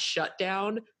worldwide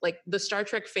shutdown, like the Star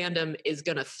Trek fandom is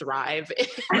gonna thrive.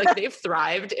 Like they've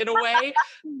thrived in a way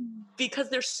because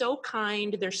they're so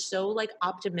kind, they're so like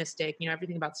optimistic. You know,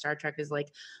 everything about Star Trek is like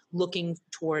looking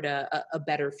toward a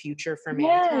better future for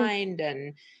mankind.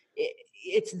 And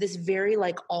it's this very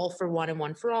like all for one and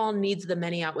one for all, needs of the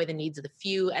many outweigh the needs of the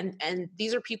few. And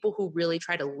these are people who really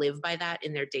try to live by that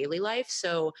in their daily life.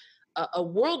 So a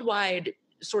worldwide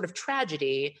sort of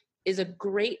tragedy is a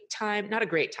great time, not a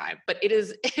great time, but it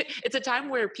is, it's a time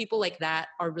where people like that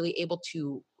are really able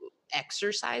to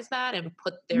exercise that and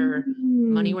put their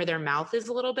money where their mouth is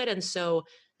a little bit. And so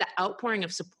the outpouring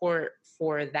of support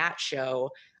for that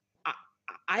show,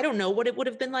 I don't know what it would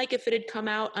have been like if it had come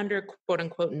out under quote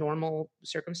unquote normal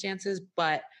circumstances,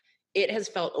 but it has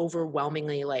felt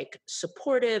overwhelmingly like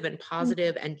supportive and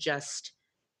positive and just,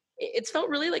 it's felt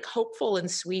really like hopeful and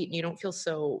sweet. And you don't feel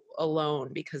so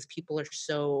alone because people are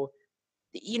so,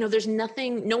 you know, there's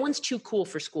nothing, no one's too cool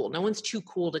for school. No one's too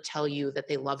cool to tell you that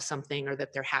they love something or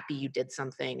that they're happy you did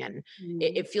something. And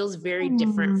it feels very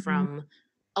different from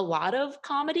a lot of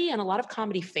comedy and a lot of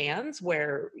comedy fans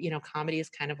where, you know, comedy is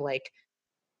kind of like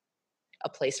a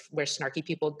place where snarky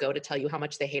people go to tell you how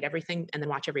much they hate everything and then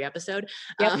watch every episode.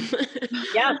 Yep.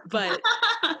 But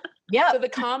so the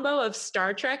combo of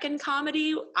Star Trek and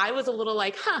comedy, I was a little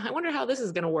like, I wonder how this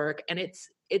is going to work. And it's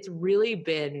really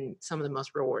been some of the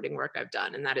most rewarding work I've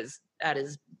done. And that is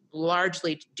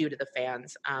largely due to the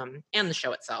fans and the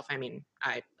show itself. I mean,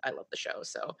 I love the show.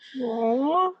 So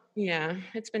yeah,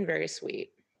 it's been very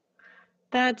sweet.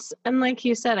 And like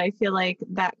you said, I feel like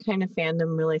that kind of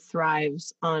fandom really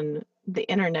thrives on the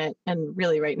internet, and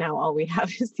really right now all we have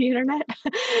is the internet.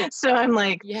 So I'm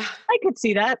like, yeah, I could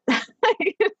see that.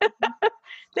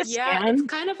 It's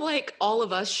kind of like all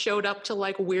of us showed up to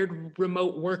like weird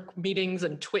remote work meetings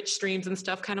and Twitch streams and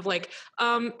stuff, kind of like,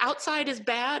 outside is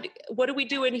bad, what do we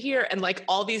do in here? And like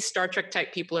all these Star Trek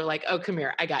type people are like, oh, come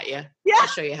here, I got you. I'll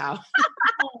show you how.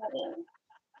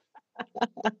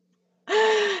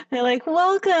 They're like,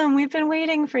 welcome, we've been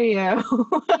waiting for you.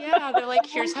 Yeah, they're like,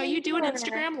 here's how you do an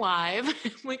Instagram live. I'm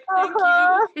like, thank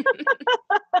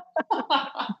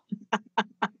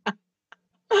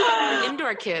you.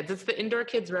 Indoor kids. It's the indoor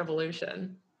kids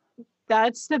revolution.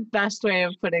 That's the best way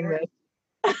of putting this.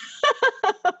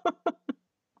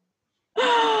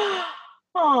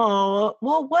 Oh,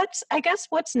 well, what's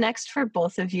next for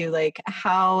both of you? Like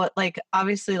how, like,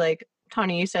 obviously, like,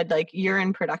 Tawny, you said like you're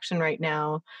in production right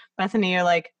now. Bethany, you're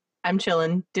like, I'm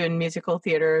chilling, doing musical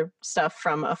theater stuff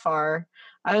from afar.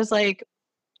 I was like,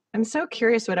 I'm so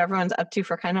curious what everyone's up to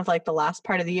for kind of like the last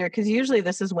part of the year, because usually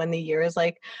this is when the year is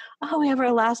like, oh, we have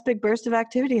our last big burst of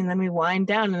activity and then we wind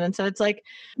down. And then so it's like,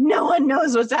 no one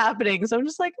knows what's happening. So I'm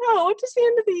just like, oh, what does the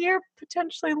end of the year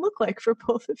potentially look like for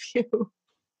both of you?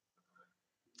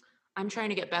 I'm trying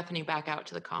to get Bethany back out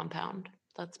to the compound.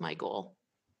 That's my goal.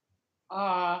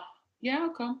 Yeah,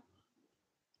 I'll come.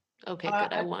 Okay,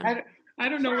 good. I won. I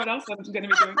don't know what else I'm going to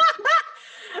be doing.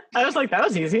 I was like, that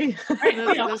was easy. Yeah,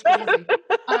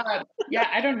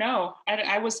 I don't know.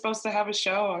 I was supposed to have a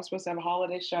show. I was supposed to have a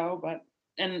holiday show,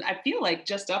 and I feel like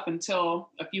just up until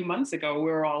a few months ago,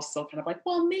 we were all still kind of like,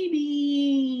 well,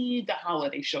 maybe the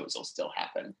holiday shows will still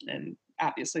happen. And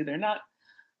obviously they're not.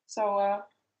 So,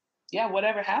 yeah,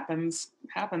 whatever happens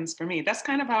for me. That's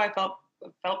kind of how I felt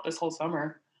this whole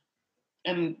summer.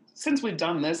 And since we've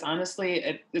done this,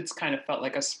 honestly, it's kind of felt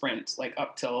like a sprint, like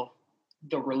up till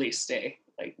the release day.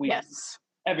 Like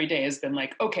every day has been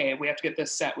like, okay, we have to get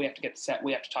this set, we have to get the set,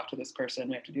 we have to talk to this person,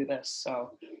 we have to do this.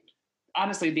 So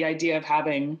honestly, the idea of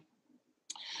having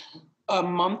a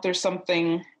month or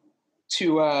something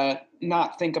to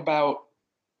not think about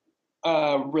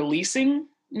releasing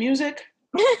music,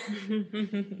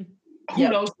 who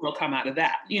knows what will come out of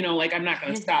that? You know, like I'm not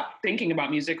going to stop thinking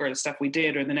about music or the stuff we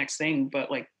did or the next thing,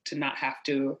 but like to not have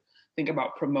to think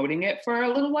about promoting it for a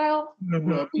little while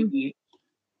will be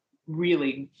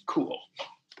really cool.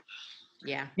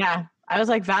 Yeah. Yeah. I was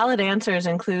like, valid answers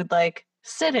include like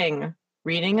sitting,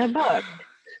 reading a book,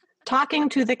 talking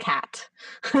to the cat.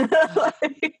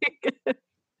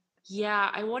 Yeah,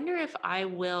 I wonder if I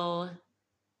will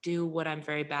do what I'm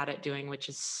very bad at doing, which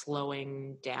is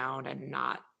slowing down and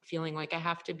not feeling like I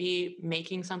have to be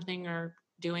making something or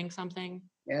doing something.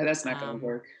 Yeah, that's not going to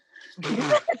work.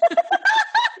 Yeah,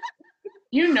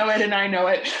 You know it and I know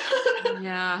it.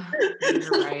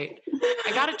 you're right.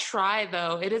 I got to try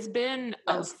though. It has been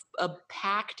a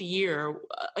packed year,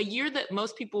 a year that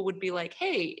most people would be like,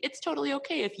 hey, it's totally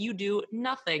okay if you do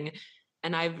nothing.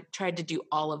 And I've tried to do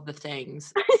all of the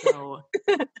things. So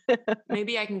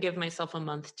maybe I can give myself a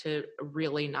month to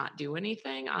really not do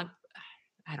anything. I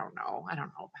don't know. I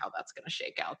don't know how that's going to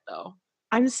shake out though.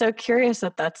 I'm so curious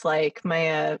what that's like.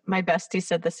 My bestie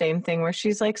said the same thing where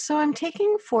she's like, so I'm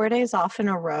taking 4 days off in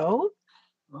a row.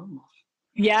 Oh.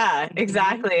 Yeah,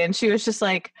 exactly. And she was just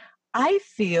like, I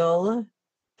feel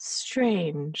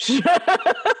strange.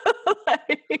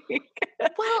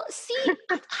 Well, see,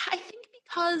 I think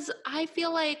because I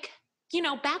feel like,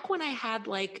 back when I had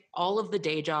like all of the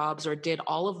day jobs or did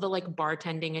all of the like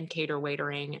bartending and cater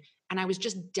waitering, and I was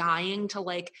just dying to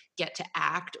like get to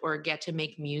act or get to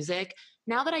make music.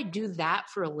 Now that I do that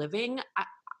for a living,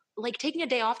 like taking a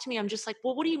day off to me, I'm just like,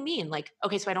 well, what do you mean? Like,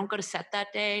 okay, so I don't go to set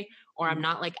that day, or I'm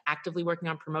not like actively working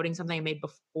on promoting something I made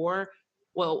before.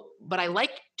 Well, but I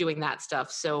like doing that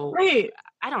stuff. So Right.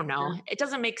 I don't know. It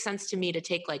doesn't make sense to me to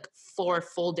take like 4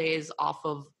 full days off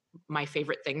of my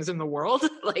favorite things in the world.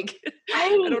 Like, I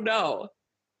don't know.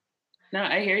 No,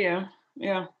 I hear you.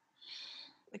 Yeah.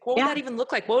 Like, what would that even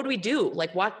look like? What would we do?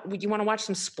 Like, what would you want to watch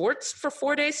some sports for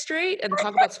 4 days straight and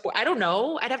talk about sport? I don't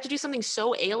know. I'd have to do something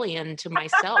so alien to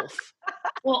myself.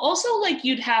 Well, also like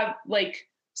you'd have like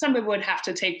some people would have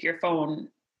to take your phone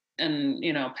and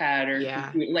pad or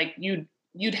computer. Like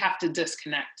you'd have to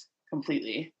disconnect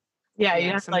completely. Yeah,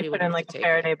 you have to like put in like a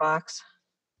Faraday box.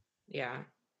 Yeah.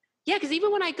 Yeah, because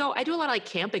even when I do a lot of like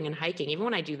camping and hiking. Even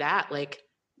when I do that, like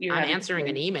I'm answering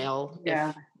an email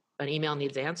if an email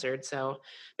needs answered. So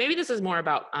maybe this is more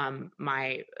about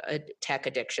my tech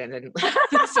addiction, and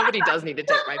somebody does need to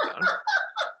take my phone.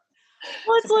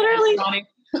 Well, it's literally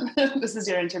this is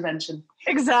your intervention.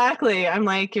 Exactly. I'm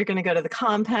like, you're going to go to the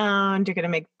compound. You're going to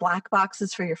make black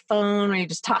boxes for your phone, where you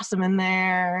just toss them in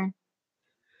there.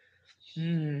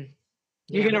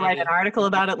 You're going to write an article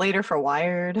about it later for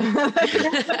Wired.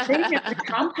 The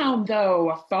compound,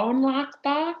 though, a phone lock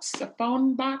box, a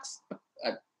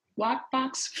lock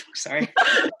box. Sorry.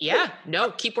 Yeah.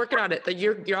 No, keep working on it.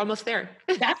 You're almost there.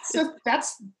 That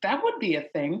would be a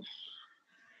thing.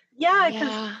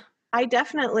 Yeah.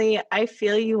 I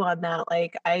feel you on that.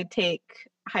 Like, I take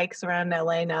hikes around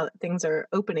LA now that things are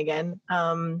open again.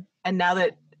 And now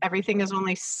that everything is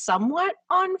only somewhat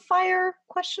on fire, ?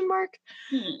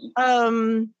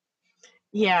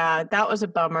 Yeah, that was a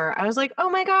bummer. I was like, oh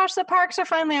my gosh, the parks are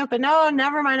finally open. No,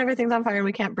 never mind, everything's on fire and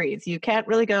we can't breathe. You can't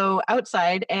really go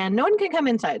outside and no one can come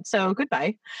inside. So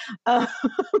goodbye.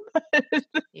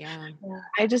 Yeah.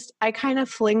 I kind of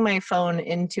fling my phone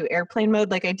into airplane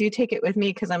mode. Like I do take it with me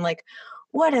because I'm like,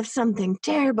 what if something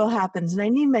terrible happens and I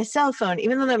need my cell phone?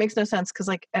 Even though that makes no sense because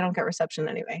like I don't get reception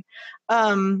anyway.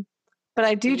 But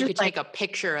I do you just could take a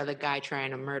picture of the guy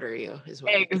trying to murder you is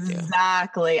what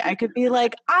exactly. I could be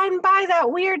like, I'm by that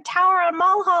weird tower on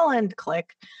Mulholland. Click.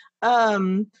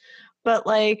 But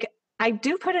like I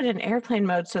do put it in airplane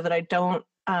mode so that I don't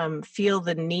feel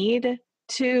the need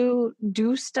to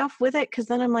do stuff with it, because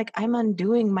then I'm like, I'm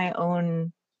undoing my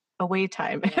own away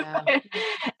time. Yeah.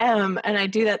 And I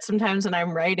do that sometimes when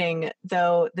I'm writing,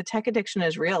 though the tech addiction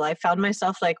is real. I found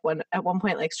myself like at one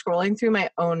point like scrolling through my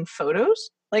own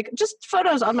photos, like just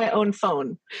photos on my own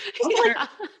phone. Like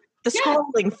the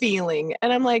scrolling feeling.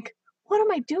 And I'm like, what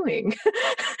am I doing?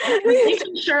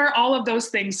 Making sure all of those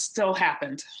things still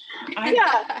happened.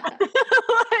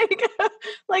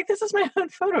 like this is my own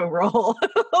photo roll.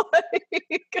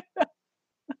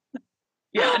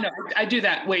 Yeah, no, I do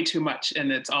that way too much,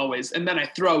 and it's always, and then I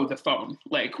throw the phone,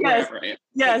 like, wherever I am.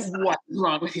 Yes. Like, what's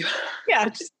wrong with you? Yeah,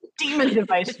 just demon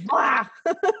device. Blah.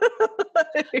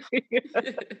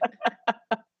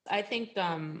 I think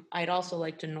I'd also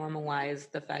like to normalize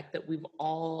the fact that we've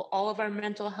all of our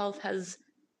mental health has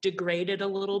degraded a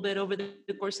little bit over the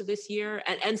course of this year.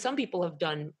 And some people have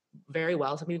done very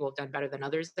well. Some people have done better than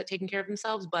others at taking care of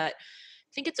themselves. But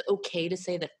I think it's okay to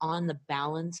say that on the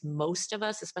balance, most of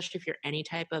us, especially if you're any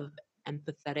type of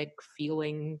empathetic,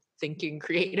 feeling, thinking,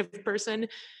 creative person,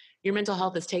 your mental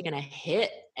health has taken a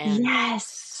hit, and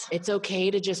Yes. it's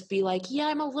okay to just be like, yeah,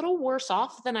 I'm a little worse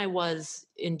off than I was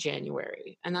in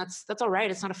January. And that's all right.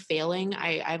 It's not a failing.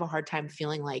 I have a hard time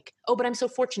feeling like, oh, but I'm so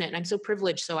fortunate and I'm so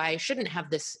privileged, so I shouldn't have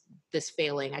this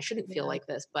failing. I shouldn't feel like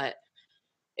this. But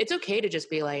it's okay to just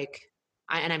be like,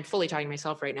 and I'm fully talking to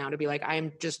myself right now, to be like,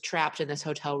 I'm just trapped in this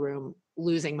hotel room,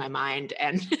 losing my mind,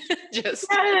 and just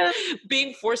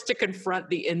being forced to confront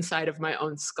the inside of my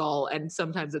own skull. And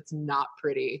sometimes it's not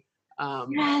pretty.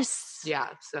 Yes. Yeah.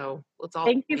 So let's all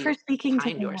Thank you for speaking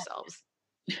kind to to that. ourselves.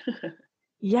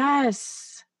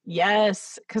 Yes.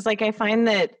 Yes. Because like I find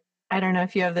that, I don't know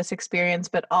if you have this experience,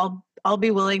 but I'll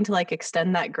be willing to like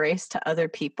extend that grace to other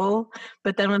people.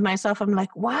 But then with myself, I'm like,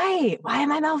 why? Why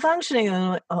am I malfunctioning? And I'm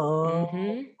like,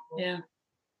 oh. Yeah.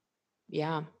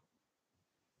 Yeah.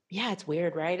 Yeah, it's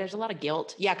weird, right? There's a lot of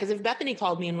guilt. Yeah, because if Bethany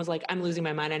called me and was like, I'm losing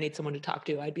my mind, I need someone to talk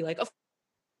to, I'd be like, of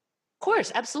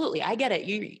course, absolutely. I get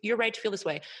it. You're right to feel this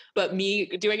way. But me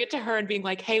doing it to her and being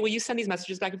like, hey, will you send these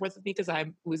messages back and forth with me because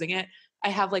I'm losing it? I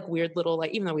have like weird little,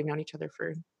 like, even though we've known each other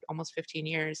for almost 15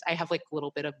 years, I have like a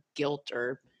little bit of guilt,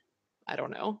 or I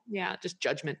don't know. Yeah, just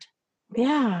judgment.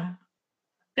 Yeah.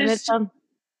 And There's,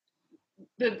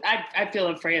 it's I feel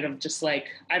afraid of just like,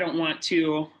 I don't want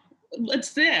to,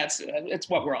 it's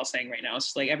what we're all saying right now. It's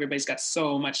just like everybody's got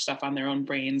so much stuff on their own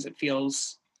brains. It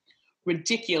feels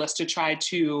ridiculous to try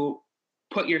to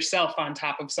put yourself on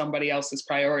top of somebody else's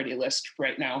priority list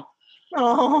right now.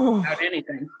 Oh. Without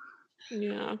anything.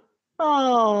 Yeah.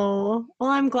 Oh. Well,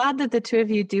 I'm glad that the two of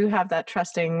you do have that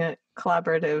trusting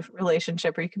collaborative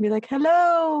relationship where you can be like,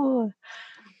 hello,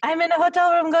 I'm in a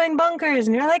hotel room going bonkers.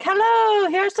 And you're like, hello,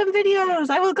 here's some videos.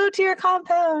 I will go to your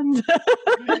compound.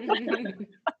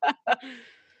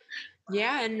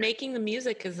 Yeah, and making the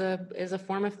music is a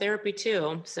form of therapy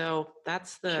too. So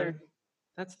that's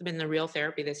been the real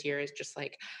therapy this year, is just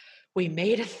like, we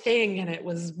made a thing and it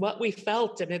was what we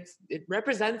felt and it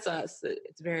represents us.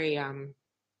 It's very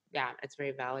it's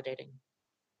very validating.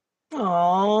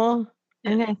 Oh,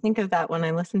 and I think of that when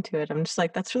I listen to it. I'm just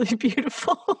like, that's really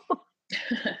beautiful.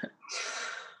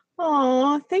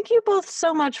 Oh, thank you both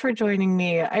so much for joining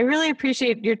me. I really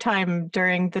appreciate your time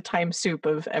during the time soup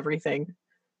of everything.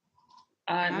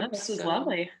 No, this was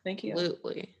lovely. Thank you.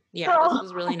 Absolutely. Yeah, this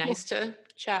was really nice to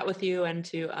chat with you and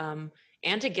to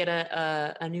get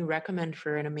a new recommend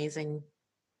for an amazing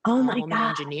woman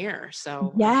engineer.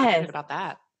 So I'm excited about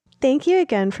that. Thank you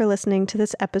again for listening to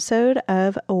this episode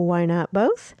of Why Not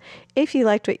Both. If you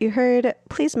liked what you heard,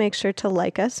 please make sure to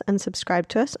like us and subscribe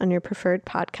to us on your preferred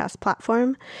podcast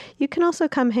platform. You can also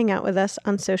come hang out with us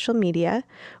on social media.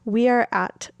 We are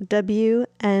at WNB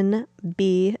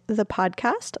the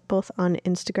podcast, both on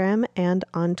Instagram and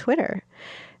on Twitter.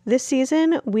 This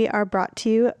season, we are brought to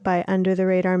you by Under the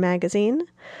Radar magazine.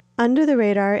 Under the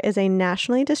Radar is a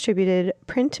nationally distributed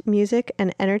print, music,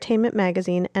 and entertainment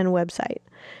magazine and website.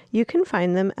 You can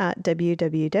find them at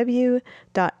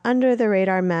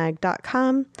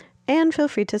www.undertheradarmag.com, and feel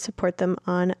free to support them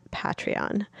on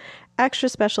Patreon. Extra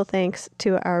special thanks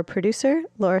to our producer,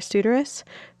 Laura Studeris,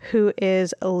 who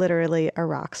is literally a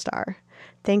rock star.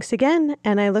 Thanks again,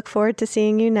 and I look forward to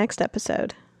seeing you next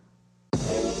episode.